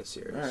 win the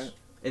series. All right.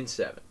 In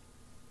 7.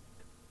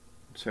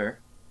 It's fair.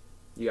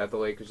 You got the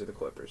Lakers or the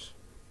Clippers?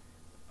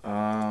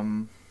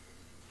 I'll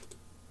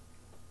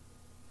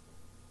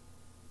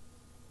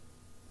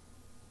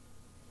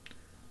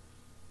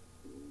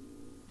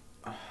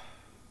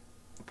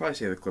probably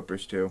say the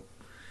Clippers too.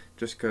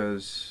 Just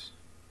cause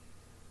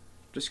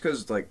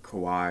like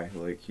Kawhi,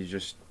 like he's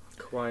just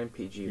Kawhi and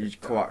PG.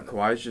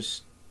 Kawhi's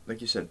just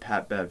like you said,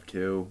 Pat Bev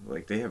too.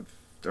 Like they're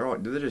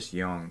just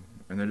young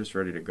and they're just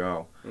ready to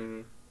go.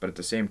 Mm-hmm. But at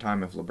the same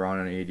time, if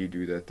LeBron and AD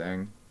do their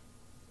thing,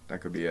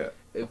 that could be it.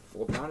 If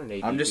LeBron and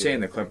AD I'm just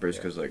saying the thing, Clippers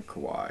yeah. because like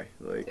Kawhi,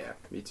 like Yeah,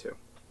 me too.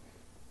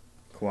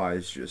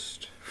 Kawhi's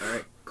just All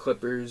right,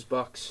 Clippers,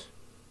 Bucks.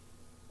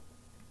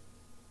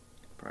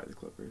 probably the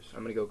Clippers.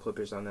 I'm gonna go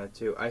Clippers on that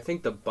too. I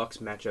think the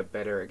Bucks match up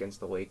better against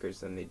the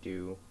Lakers than they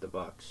do the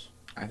Bucks.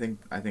 I think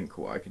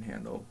Kawhi can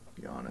handle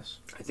Giannis.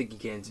 I think he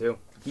can too.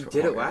 He Oh,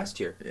 did it yeah. last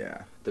year.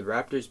 Yeah. The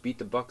Raptors beat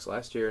the Bucks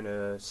last year in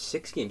a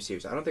 6-game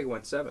series. I don't think it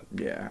went 7.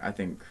 Yeah, I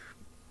think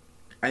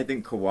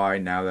Kawhi,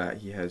 now that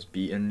he has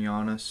beaten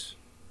Giannis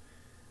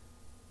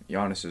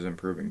is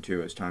improving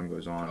too as time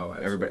goes on. Oh,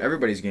 absolutely.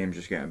 Everybody's game's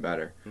just getting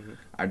better. Mhm.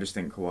 I just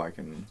think Kawhi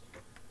can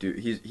do.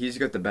 He's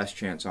got the best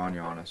chance on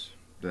Giannis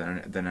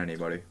than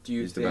anybody. Do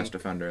you he's the best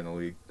defender in the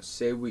league.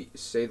 Say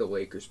the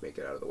Lakers make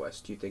it out of the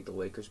West. Do you think the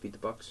Lakers beat the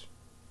Bucks?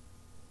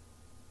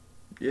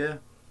 Yeah,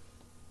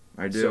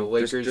 I do. So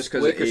Lakers, just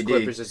because Lakers AD,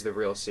 Clippers is the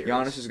real series.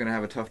 Giannis is gonna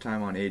have a tough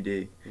time on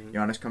AD. Mhm.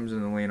 Giannis comes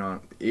in the lane on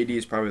AD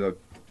is probably the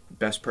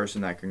best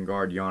person that can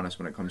guard Giannis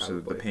when it comes to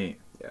the Probably. paint.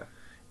 Yeah.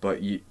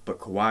 But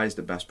Kawhi is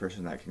the best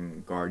person that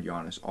can guard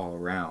Giannis all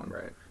around.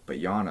 Right.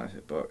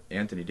 But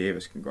Anthony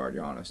Davis can guard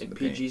Giannis in And the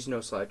paint. PG's no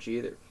slouch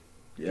either.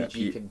 Yeah,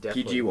 PG can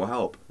definitely. PG will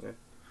help. Yeah.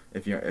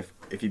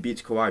 If he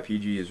beats Kawhi,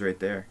 PG is right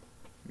there.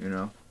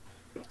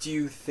 Do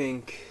you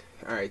think?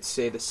 All right,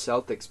 say the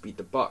Celtics beat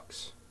the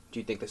Bucks. Do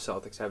you think the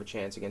Celtics have a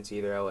chance against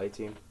either LA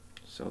team?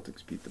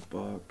 Celtics beat the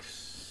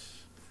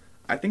Bucks.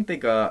 I think they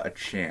got a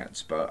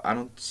chance, but I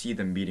don't see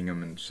them beating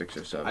them in 6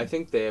 or 7. I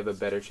think they have a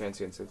better chance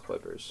against the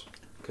Clippers.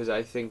 Because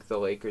I think the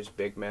Lakers'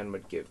 big man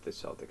would give the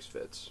Celtics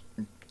fits.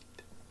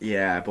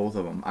 Yeah, both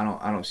of them. I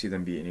don't see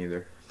them beating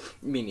either.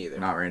 Me neither.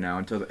 Not right now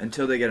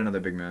until they get another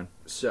big man.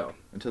 So.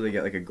 Until they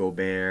get like a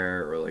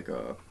Gobert or like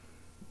a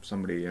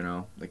somebody,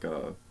 like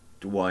a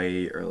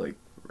Dwight or like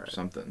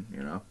something,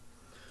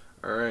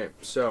 All right.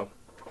 So,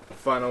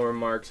 final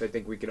remarks. I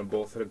think we can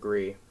both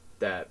agree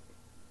that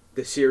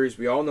the series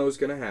we all know is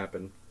going to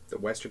happen, the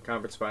Western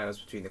Conference Finals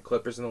between the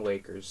Clippers and the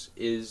Lakers,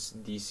 is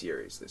the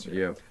series this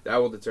year. Yeah. That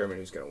will determine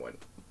who's going to win.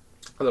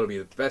 That'll be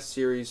the best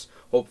series,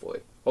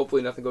 hopefully.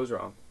 Hopefully nothing goes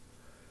wrong.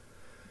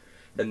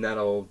 And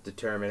that'll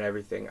determine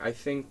everything. I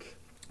think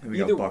And we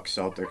got Bucks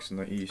Celtics in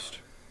the East.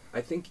 I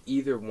think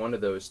either one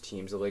of those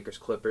teams, the Lakers,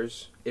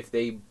 Clippers, if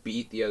they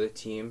beat the other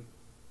team,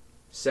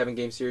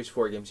 7-game series,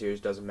 4-game series,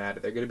 doesn't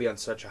matter. They're going to be on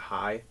such a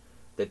high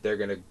that they're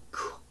going to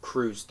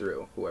cruise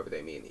through whoever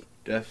they meet in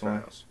the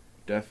finals.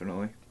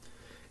 Definitely.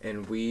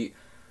 And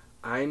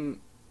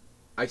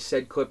I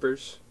said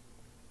Clippers.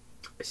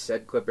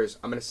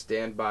 I'm going to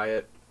stand by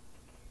it.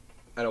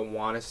 I don't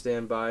want to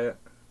stand by it,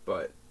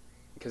 but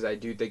because I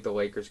do think the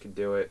Lakers could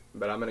do it,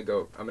 but I'm going to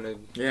go.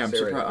 Yeah,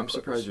 I'm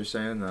surprised you're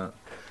saying that.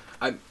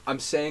 I'm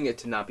saying it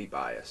to not be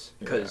biased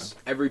because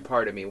every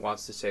part of me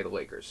wants to say the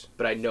Lakers,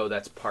 but I know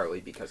that's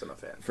partly because I'm a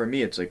fan. For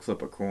me, it's like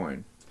flip a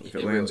coin. If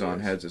it lands on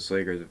heads, it's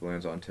Lakers. If it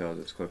lands on tails,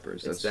 it's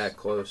Clippers. It's that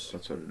close.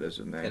 That's what it is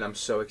in May. And I'm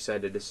so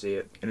excited to see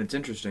it. And it's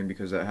interesting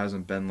because that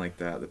hasn't been like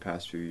that the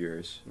past few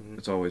years. Mm-hmm.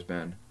 It's always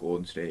been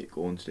Golden State,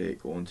 Golden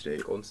State, Golden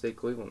State. Golden State,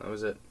 Cleveland. That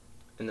was it.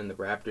 And then the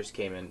Raptors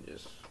came in.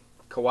 Just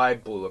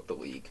Kawhi blew up the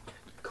league.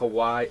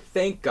 Kawhi.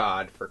 Thank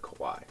God for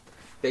Kawhi.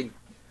 The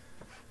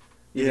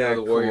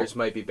Warriors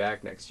might be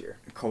back next year.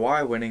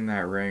 Kawhi winning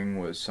that ring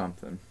was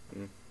something.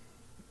 Mm.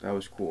 That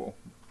was cool.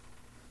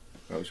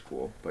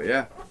 But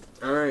yeah.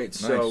 All right, nice.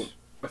 So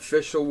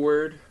official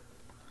word,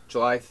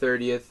 July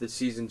 30th, the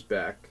season's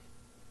back.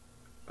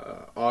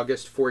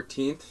 August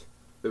 14th,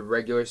 the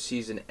regular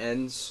season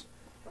ends,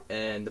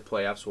 and the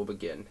playoffs will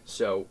begin.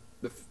 So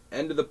the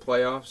end of the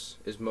playoffs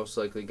is most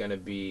likely going to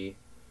be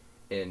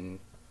in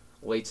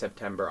late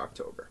September,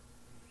 October.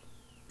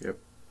 Yep.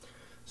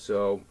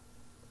 So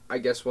I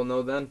guess we'll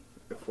know then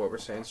if what we're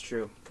saying is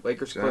true.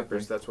 Lakers, exactly.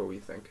 Clippers, that's what we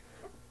think.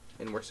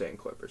 And we're saying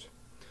Clippers.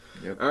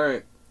 Yep. All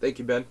right. Thank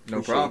you, Ben.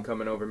 No problem. You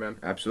coming over, man.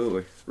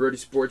 Absolutely. Rhody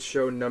Sports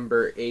Show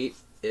number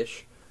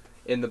 8-ish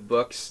in the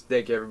books.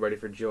 Thank you, everybody,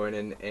 for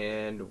joining,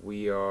 and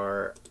we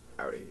are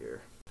out of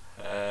here.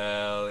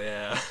 Hell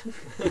yeah.